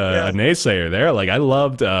to be a naysayer there. Like, I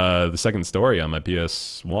loved the second story on my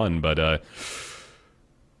PS1, but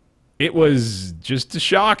it was just a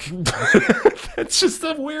shock. That's just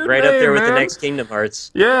a weird right name, up there with man. the next Kingdom Hearts.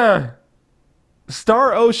 Yeah.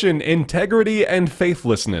 Star Ocean Integrity and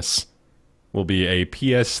Faithlessness will be a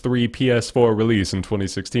PS3, PS4 release in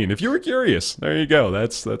 2016. If you were curious, there you go.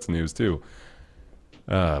 That's news twe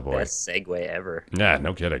boy. Best segue ever. Yeah,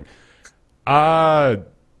 no kidding.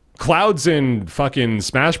 Clouds in fucking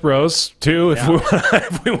Smash Bros. Too,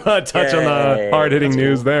 if we want to touch on the hard-hitting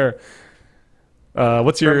news there.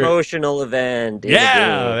 What's your promotional event?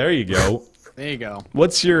 Yeah, there you go. There you go.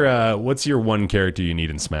 What's your one character you need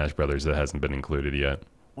in Smash Brothers that hasn't been included yet?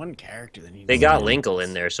 One character that needs. They got Linkle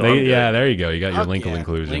in there, so I'm good. Yeah, there you go. You got your Linkle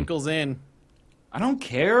inclusion. Linkle's in. I don't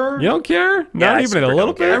care. You don't care? Yeah, Not I even a super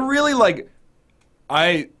little don't care. I bit? really like.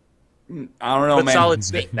 I don't know, Put man. Solid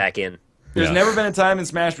Snake back in. There's Yeah. never been a time in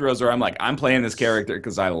Smash Bros. Where I'm like, I'm playing this character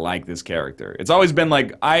because I like this character. It's always been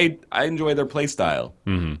like, I enjoy their play style.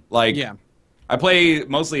 Mm-hmm. Like, Yeah. I play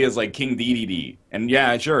mostly as like King DDD, and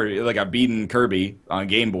yeah, sure, like I've beaten Kirby on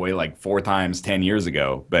Game Boy like 4 times 10 years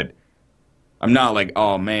ago, but I'm not like,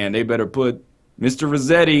 oh man, they better put Mr.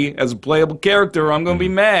 Rossetti as a playable character, or I'm gonna be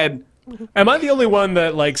mad. Am I the only one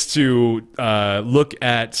that likes to look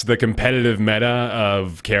at the competitive meta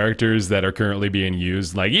of characters that are currently being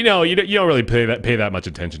used? Like, you don't really pay that much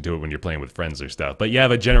attention to it when you're playing with friends or stuff, but you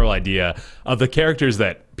have a general idea of the characters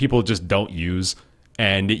that people just don't use,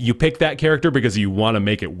 and you pick that character because you want to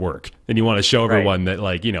make it work, and you want to show everyone that,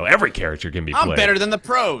 like, every character can be played. I'm better than the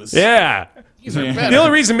pros. Yeah. These are better. The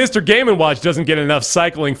only reason Mr. Game & Watch doesn't get enough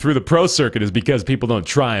cycling through the pro circuit is because people don't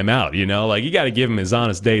try him out, Like, you got to give him his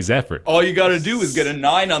honest day's effort. All you gotta do is get a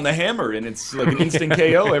 9 on the hammer, and it's like an instant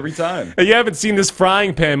KO every time. You haven't seen this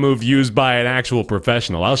frying pan move used by an actual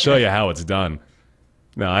professional. I'll show you how it's done.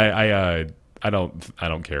 No, I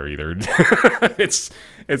don't care either.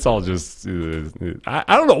 It's all just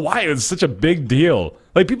I don't know why it's such a big deal.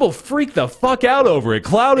 Like, people freak the fuck out over it.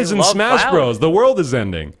 Cloud is in love Smash Cloud. Bros. The world is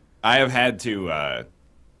ending. I have had to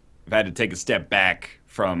take a step back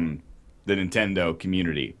from the Nintendo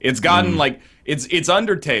community. It's gotten like it's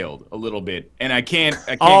Undertaled a little bit, and I can't.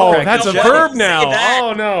 Oh, crack that's the a shell. verb now. that.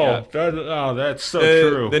 Oh no. Yeah. That's so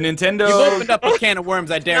true. The Nintendo. You've opened up a can of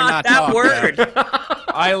worms I dare Not not that talk word. about.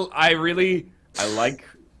 I like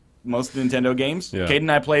most Nintendo games. Yeah. Kate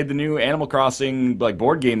and I played the new Animal Crossing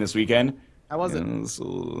board game this weekend. How was it?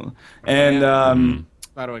 And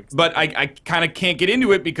By the way, but I kind of can't get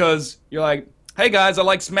into it because you're like, hey guys, I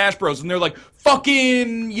like Smash Bros. And they're like,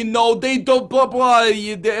 fucking, they don't blah blah.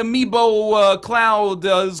 The amiibo Cloud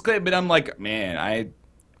is good. But I'm like, man,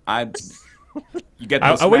 you get the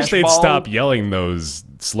I wish Smash they'd Ball, stop yelling those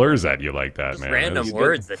slurs at you like that, man. Random That's-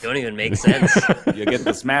 words that don't even make sense. You get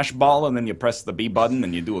the Smash Ball, and then you press the B button,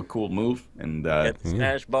 and you do a cool move. And Get the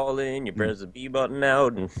smash ball in, you press the B button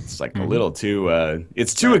out, and it's like a little too.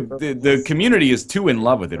 It's too. The community is too in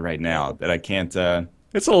love with it right now that I can't.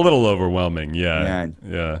 It's a little overwhelming, yeah.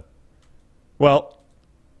 Well,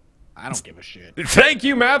 I don't give a shit. thank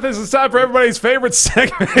you, Mathis. It's time for everybody's favorite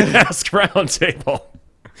segment, Ask Roundtable.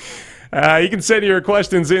 You can send your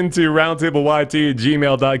questions into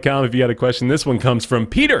roundtableYT@gmail.com if you got a question. This one comes from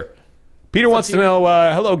Peter. Peter wants to know,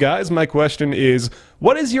 hello guys, my question is,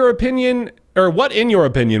 what in your opinion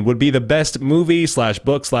would be the best movie /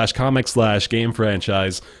 book / comic / game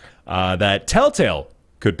franchise that Telltale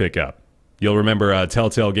could pick up? You'll remember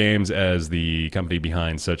Telltale Games as the company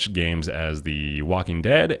behind such games as The Walking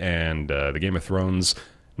Dead and the Game of Thrones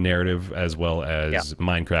narrative, as well as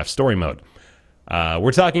Minecraft Story Mode.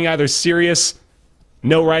 We're talking either serious,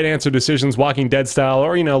 no right answer decisions, Walking Dead style,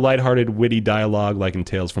 or, lighthearted, witty dialogue like in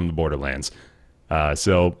Tales from the Borderlands.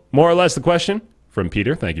 So, more or less the question from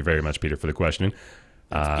Peter. Thank you very much, Peter, for the question.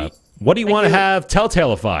 What do you want to have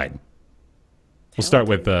Telltale-ified? We'll start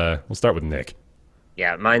with Nick.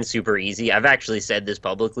 yeah, mine's super easy. I've actually said this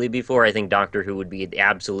publicly before. I think Doctor Who would be the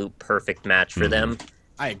absolute perfect match for them.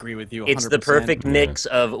 I agree with you 100%. It's the perfect mix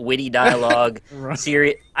of witty dialogue,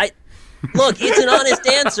 serious. Look, it's an honest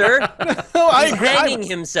answer. He's hanging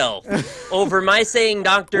himself over my saying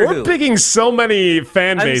Doctor We're Who. picking so many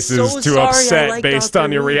fan I'm bases so to sorry, I upset like based Doctor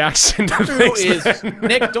on your Who. reaction to Doctor Who things. is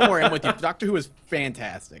Nick. Don't worry, I'm with you. Doctor Who is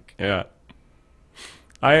fantastic. Yeah.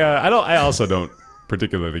 I also don't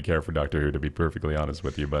particularly care for Doctor Who, to be perfectly honest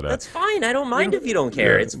with you, but That's fine. I don't mind if you don't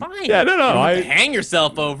care. It's fine. yeah, no, Hang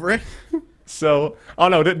yourself over it. So, oh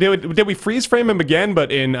no, did we freeze frame him again,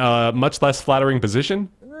 but in much less flattering position?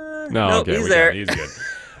 No, nope, okay, he's we there. got it. He's good.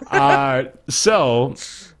 So,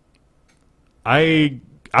 I'm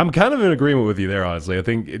kind of in agreement with you there, honestly. I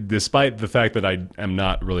think, despite the fact that I am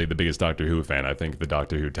not really the biggest Doctor Who fan, I think the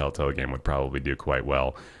Doctor Who Telltale game would probably do quite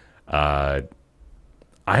well. I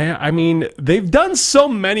mean, they've done so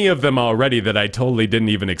many of them already that I totally didn't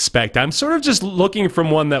even expect. I'm sort of just looking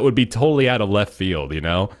from one that would be totally out of left field,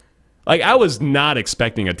 Like, I was not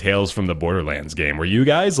expecting a Tales from the Borderlands game. Were you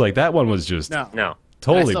guys? Like, that one was just No.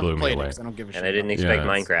 totally I still blew me played it away. 'cause I don't give a shit. And I didn't expect Yeah,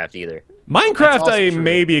 Minecraft either. Minecraft, That's also I true.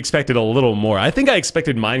 maybe expected a little more. I think I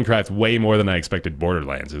expected Minecraft way more than I expected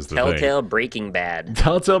Borderlands, is the thing. Telltale Breaking Bad.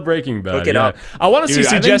 Telltale Breaking Bad. Look it yeah. up. I want to see Dude,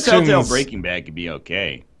 I think suggestions. Telltale Breaking Bad could be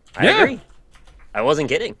okay. I Yeah. agree. I wasn't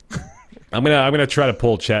kidding. I'm gonna try to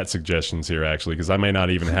pull chat suggestions here, actually, because I may not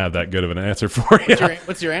even have that good of an answer for you.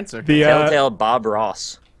 What's your answer? The Telltale Bob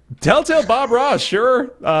Ross. Telltale Bob Ross,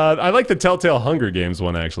 sure. I like the Telltale Hunger Games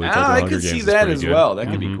one, actually. Telltale I Hunger could see Games is that pretty as good. well. That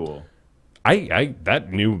could be cool. That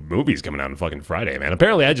new movie's coming out on fucking Friday, man.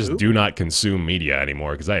 Apparently, I just do not consume media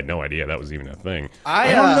anymore because I had no idea that was even a thing.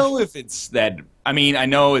 I don't know if it's that. I mean, I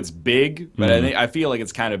know it's big, but I feel like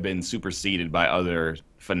it's kind of been superseded by other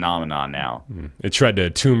phenomena now. It tried to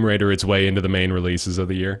Tomb Raider its way into the main releases of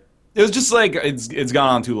the year. It was just like it's gone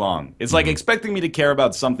on too long. It's like expecting me to care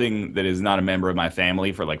about something that is not a member of my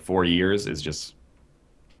family for like 4 years is just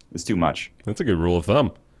it's too much. That's a good rule of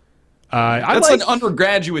thumb. That's an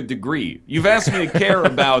undergraduate degree. You've asked me to care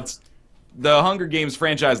about the Hunger Games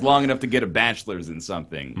franchise long enough to get a bachelor's in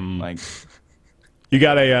something. Like, you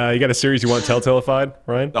got a series you want Telltale-ified,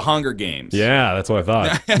 right? The Hunger Games. Yeah, that's what I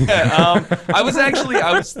thought.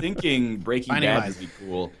 I was thinking Breaking Bad would be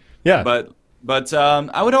cool. Yeah, but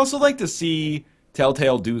I would also like to see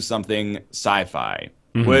Telltale do something sci-fi,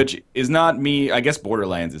 which is not me. I guess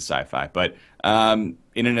Borderlands is sci-fi, but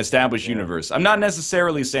in an established universe. I'm not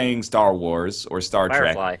necessarily saying Star Wars or Star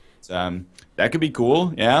Firefly. Trek. That could be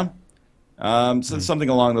cool, yeah. So something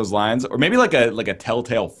along those lines, or maybe like a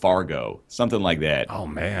Telltale Fargo, something like that. Oh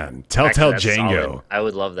man, Telltale Actually, that's Django. solid. I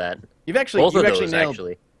would love that. You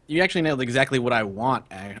actually nailed exactly what I want.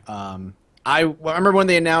 I remember when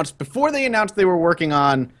before they announced they were working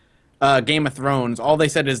on Game of Thrones, all they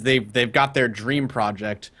said is they've got their dream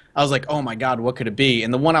project. I was like, oh my god, what could it be?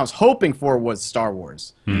 And the one I was hoping for was Star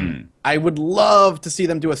Wars. I would love to see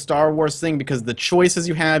them do a Star Wars thing because the choices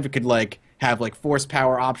you have, you could like have like force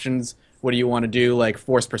power options. What do you want to do? Like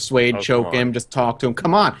force persuade, choke him, just talk to him.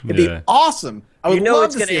 Come on, it'd be awesome. I would love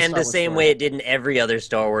it's going to end the same way it did in every other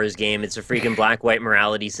Star Wars game. It's a freaking black-white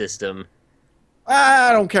morality system.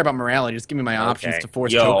 I don't care about morality. Just give me my options to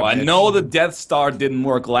force. I know the Death Star didn't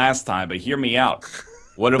work last time, but hear me out.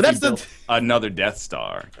 What if we built another Death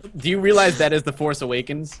Star? Do you realize that is the Force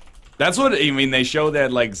Awakens? That's what I mean. They show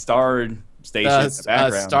that like Star Station in the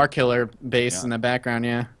background. Star Killer base in the background.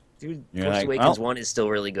 Yeah. Dude, Force Awakens 1 is still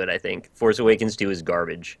really good. I think Force Awakens 2 is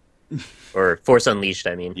garbage, or Force Unleashed.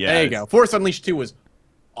 I mean, there you go. Force Unleashed 2 was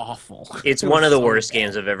awful. It's one of the worst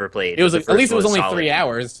games I've ever played. It was at least it was only 3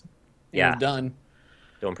 hours. Yeah, it was done.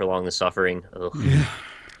 Don't prolong the suffering. Ugh.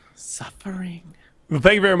 Suffering. Well,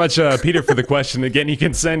 thank you very much, Peter, for the question. Again, you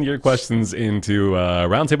can send your questions into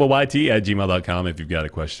roundtableYT@gmail.com if you've got a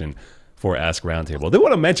question for Ask Roundtable. I do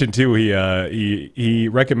want to mention, too, he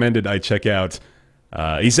recommended I check out,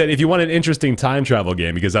 he said, if you want an interesting time travel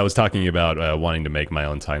game, because I was talking about wanting to make my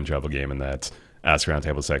own time travel game in that Ask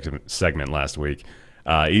Roundtable segment last week.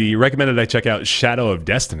 He recommended I check out Shadow of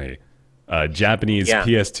Destiny, a Japanese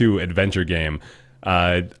PS2 adventure game.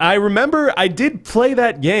 I remember I did play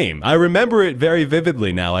that game. I remember it very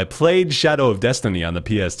vividly now. I played Shadow of Destiny on the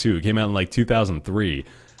PS2. It came out in like 2003.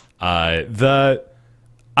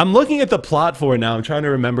 I'm looking at the plot for it now. I'm trying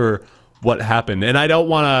to remember what happened. And I don't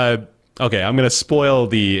want to... Okay, I'm going to spoil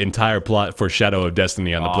the entire plot for Shadow of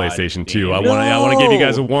Destiny on the PlayStation 2. I want to give you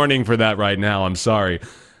guys a warning for that right now. I'm sorry.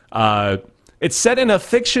 It's set in a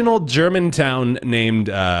fictional German town named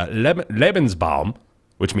Lebensbaum,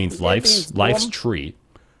 which means life's tree.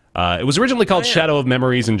 It was originally called Shadow of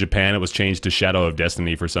Memories in Japan. It was changed to Shadow of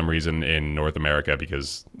Destiny for some reason in North America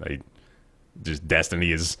because just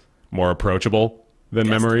Destiny is more approachable than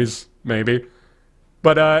Memories, maybe.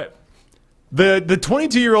 But the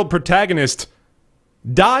 22-year-old protagonist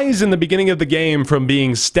dies in the beginning of the game from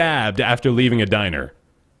being stabbed after leaving a diner.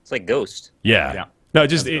 It's like Ghost. Yeah. No,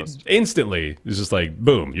 just instantly, it's just like,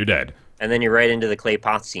 boom, you're dead. And then you're right into the clay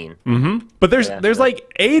pot scene. But there's like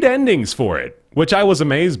 8 endings for it, which I was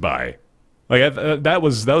amazed by. Like that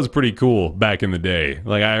was pretty cool back in the day.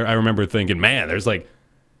 Like I remember thinking, man, there's like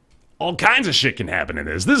all kinds of shit can happen in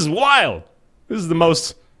this. This is wild. This is the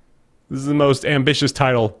most ambitious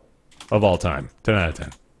title of all time. 10 out of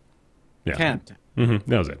 10. Yeah. 10.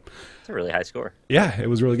 That was it. It's a really high score. Yeah, it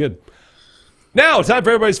was really good. Now, time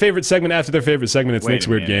for everybody's favorite segment after their favorite segment. It's Nick's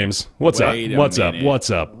Weird Games. What's up? What's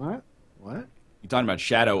up? What? You talking about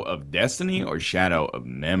Shadow of Destiny or Shadow of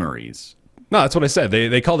Memories? No, that's what I said.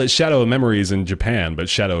 They called it Shadow of Memories in Japan, but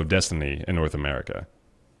Shadow of Destiny in North America.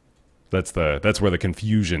 That's where the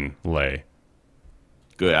confusion lay.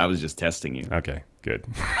 Good. I was just testing you. Okay, good.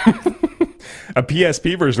 A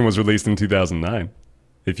PSP version was released in 2009,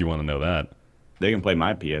 if you want to know that. They can play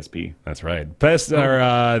my PSP. That's right. Best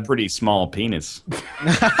are pretty small penis.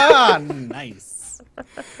 Nice.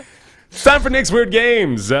 It's time for Nick's Weird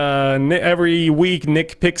Games. Every week,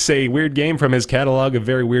 Nick picks a weird game from his catalog of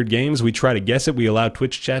very weird games. We try to guess it. We allow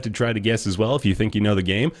Twitch chat to try to guess as well. If you think you know the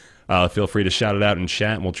game, feel free to shout it out in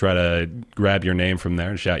chat, and we'll try to grab your name from there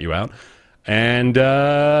and shout you out. And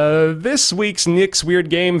this week's Nick's Weird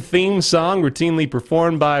Game theme song, routinely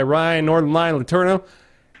performed by Ryan Northern Lion Letourneau,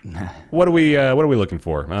 What are we looking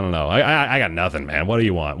for? I don't know. I got nothing, man. What do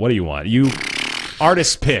you want? What do you want? You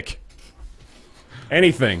artist pick.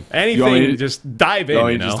 Anything. Anything. Just dive in,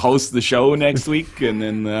 you know? Just host the show next week, and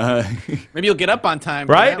then... Maybe you'll get up on time.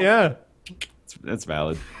 Right? Yeah. That's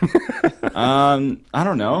valid. I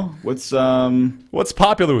don't know. What's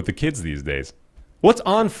popular with the kids these days? What's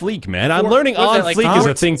on fleek, man? I'm learning on fleek is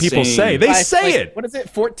a thing people say. They say it. What is it?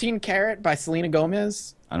 14 Karat by Selena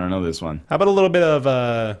Gomez? I don't know this one. How about a little bit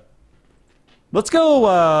of let's go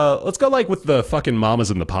like with the fucking Mamas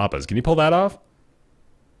and the Papas. Can you pull that off?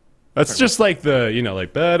 That's just like the, you know,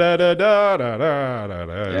 like da da da da da da da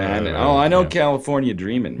da. Yeah, I know California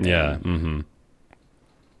Dreamin', man. Yeah, mm-hmm.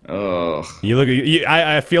 Ugh. You look.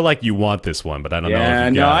 I feel like you want this one, but I don't know. Yeah,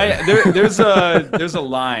 if you got it. there's a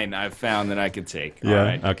line I've found that I could take. Yeah. All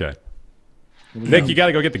right. Okay. Nick, you got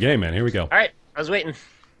to go get the game, man. Here we go. All right, I was waiting.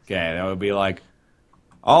 Okay, that would be like,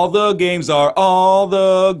 all the games are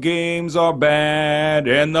bad,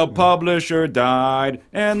 and the publisher died,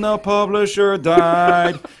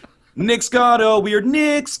 Nick's got a weird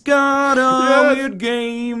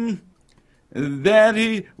game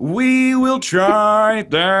that we will try.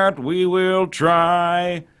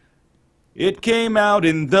 It came out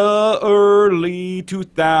in the early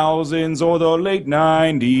 2000s or the late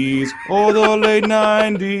 90s.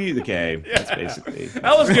 Okay, that's basically.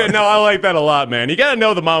 That was good. No, I like that a lot, man. You got to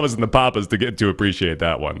know the Mamas and the Papas to appreciate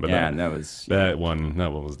that one. But Yeah, that one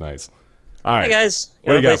was nice. All right. Hey guys,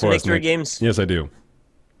 What do you play got some for us, Nick Nick? games? Yes, I do.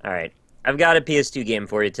 All right, I've got a PS2 game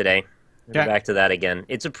for you today. Okay. Back to that again.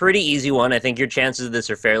 It's a pretty easy one. I think your chances of this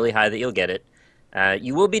are fairly high that you'll get it.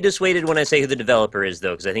 You will be dissuaded when I say who the developer is,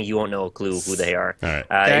 though, because I think you won't know a clue who they are. All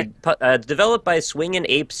right. Developed by Swingin'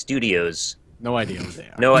 Ape Studios. No idea who they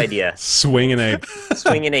are. No idea. Swingin' Ape.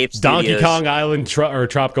 Swingin' Ape Donkey Studios. Kong Island or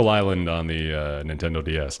Tropical Island on the Nintendo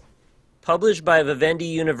DS. Published by Vivendi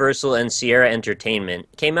Universal and Sierra Entertainment.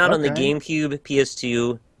 Came out on the Okay. GameCube,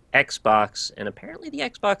 PS2, Xbox, and apparently the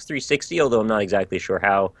Xbox 360, although I'm not exactly sure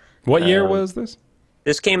how. What year was this?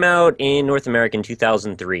 This came out in North America in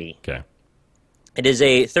 2003. Okay. It is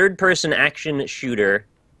a third-person action shooter,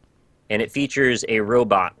 and it features a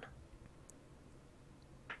robot.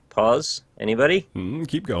 Pause. Anybody?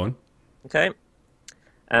 Keep going. Okay.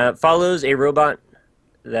 Follows a robot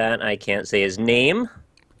that I can't say his name.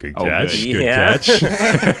 Good Oh, catch. good. Good Yeah. catch.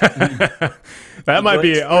 That might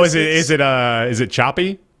be. Oh, is it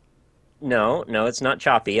Choppy? No, it's not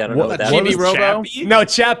Choppy. I don't know what that Chibi is. Robo? Chappie? No,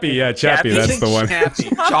 Chappy. Yeah, Chappy. That's the one.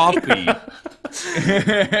 Choppy.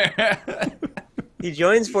 He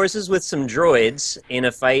joins forces with some droids in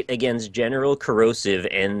a fight against General Corrosive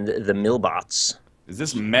and the Millbots. Is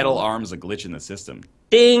this Metal Arms a glitch in the system?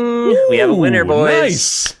 Ding! We have a winner, Ooh,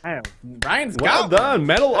 boys. Nice. Ryan's Well got done.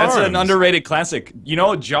 Metal That's Arms. an underrated classic. You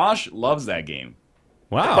know, Josh loves that game.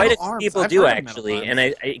 Wow. Quite a few Arms. people I've do, heard of Metal actually. Arms. And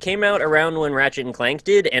it came out around when Ratchet and Clank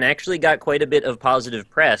did, and actually got quite a bit of positive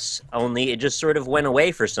press, only it just sort of went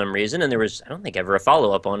away for some reason, and there was, I don't think, ever a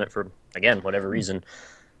follow-up on it for, again, whatever reason.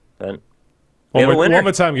 But we have a winner. One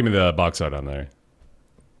more time, give me the box art on there.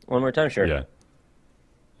 One more time, sure. Yeah.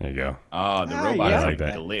 There you go. Oh, the robot yeah. is I like like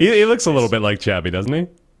that. glitch. He looks a little bit like Chappy, doesn't he?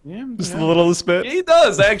 Yeah, Just a little spit. He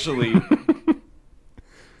does, actually. That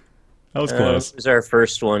was close. Here's our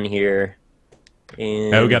first one here.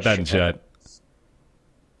 Yeah, we got that in chat.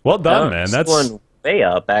 Well done, man. This That's one way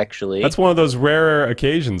up, actually. one of those rare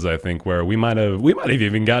occasions, I think, where we might have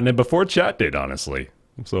even gotten it before chat did, honestly.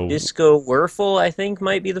 So Disco Werfel, I think,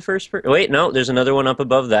 might be the first person. Wait, no, there's another one up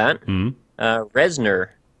above that. Resner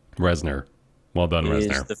Resner. Well done, is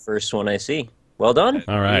Resner. the first one I see. Well done.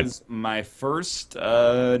 All right. It was my first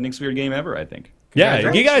Nick's Weird game ever, I think.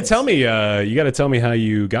 Yeah, you gotta tell me. You gotta tell me how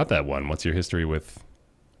you got that one. What's your history with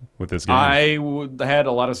this game? I had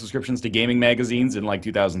a lot of subscriptions to gaming magazines in like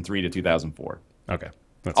 2003 to 2004. Okay.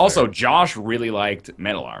 That's Also, fair. Josh really liked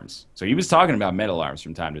Metal Arms, so he was talking about Metal Arms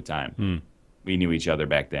from time to time. We knew each other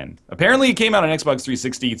back then. Apparently, it came out on Xbox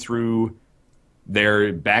 360 through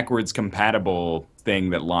their backwards compatible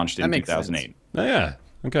thing that launched in That makes 2008. Oh, yeah.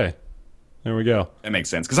 Okay. There we go. That makes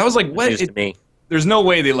sense because I was like, "What? News to me. There's no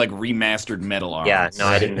way they like remastered Metal Arms." Yeah, no,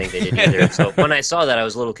 I didn't think they did either. So when I saw that, I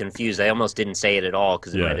was a little confused. I almost didn't say it at all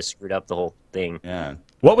because it Yeah. might have screwed up the whole thing. Yeah.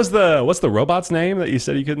 What's the robot's name that you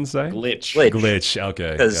said you couldn't say? Glitch. Glitch. Glitch.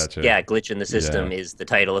 Okay. Because, Gotcha. yeah, Glitch in the System Yeah. is the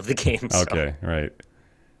title of the game. So. Okay, right.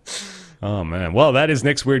 Oh, man. Well, that is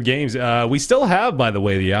Nick's Weird Games. We still have, by the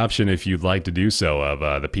way, the option, if you'd like to do so,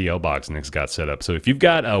 of the P.O. box Nick's got set up. So if you've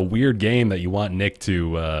got a weird game that you want Nick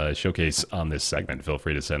to showcase on this segment, feel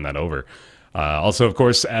free to send that over. Also, of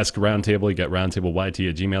course, ask Roundtable. You get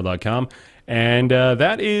roundtableYT@gmail.com. And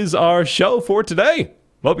that is our show for today.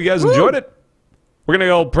 Hope you guys enjoyed it. We're gonna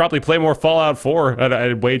go probably play more Fallout 4 at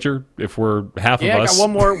a wager if we're half of us. Yeah, I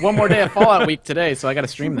got one more day of Fallout week today, so I got to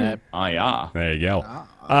stream that. Ah, yeah. There you go.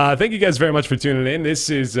 Thank you guys very much for tuning in. This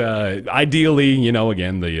is ideally,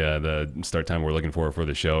 again, the start time we're looking for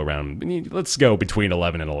the show around, let's go between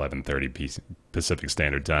 11 and 11:30 Pacific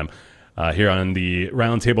Standard Time. Here on the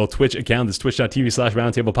Roundtable Twitch account. This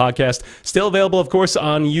twitch.tv/Roundtable Podcast. Still available, of course,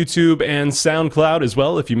 on YouTube and SoundCloud as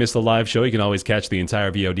well. If you missed the live show, you can always catch the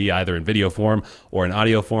entire VOD either in video form or in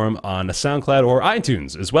audio form on SoundCloud or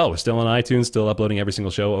iTunes as well. We're still on iTunes, still uploading every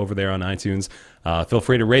single show over there on iTunes. Feel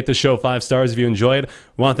free to rate the show 5 stars if you enjoyed.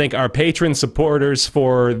 We want to thank our patron supporters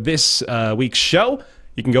for this week's show.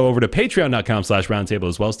 You can go over to patreon.com/roundtable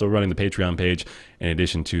as well. Still running the Patreon page in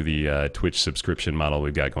addition to the Twitch subscription model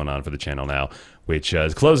we've got going on for the channel now, which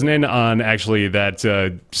is closing in on actually that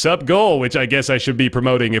sub goal, which I guess I should be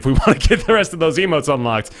promoting if we want to get the rest of those emotes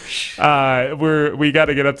unlocked. We got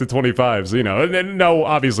to get up to 25, so, and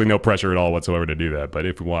obviously no pressure at all whatsoever to do that, but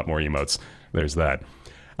if we want more emotes, there's that.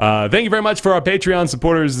 Thank you very much for our Patreon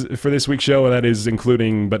supporters for this week's show. That is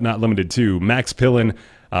including, but not limited to, Max Pillin,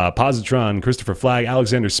 Positron, Christopher Flagg,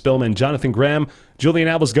 Alexander Spillman, Jonathan Graham, Julian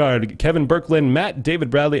Abelsgard, Kevin Berklin, Matt, David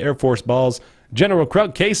Bradley, Air Force Balls, General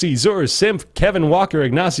Krug, Casey, Zur, Simph, Kevin Walker,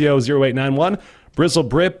 Ignacio 0891, Bristle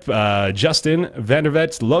Brip, Justin,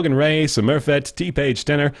 Vandervet, Logan Ray, Samurfet, T-Page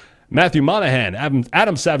Tenor, Matthew Monahan,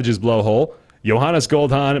 Adam Savage's Blowhole, Johannes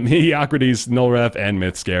Goldhahn, Mediocrities, Nullref, and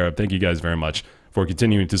Myth Scarab. Thank you guys very much for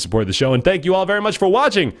continuing to support the show, and thank you all very much for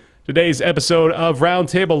watching today's episode of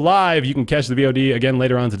Roundtable Live. You can catch the VOD again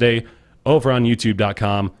later on today over on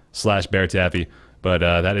youtube.com/BearTaffy. But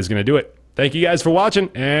that is going to do it. Thank you guys for watching,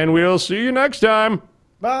 and we'll see you next time.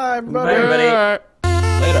 Bye, everybody. Bye, everybody.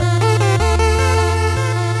 Later.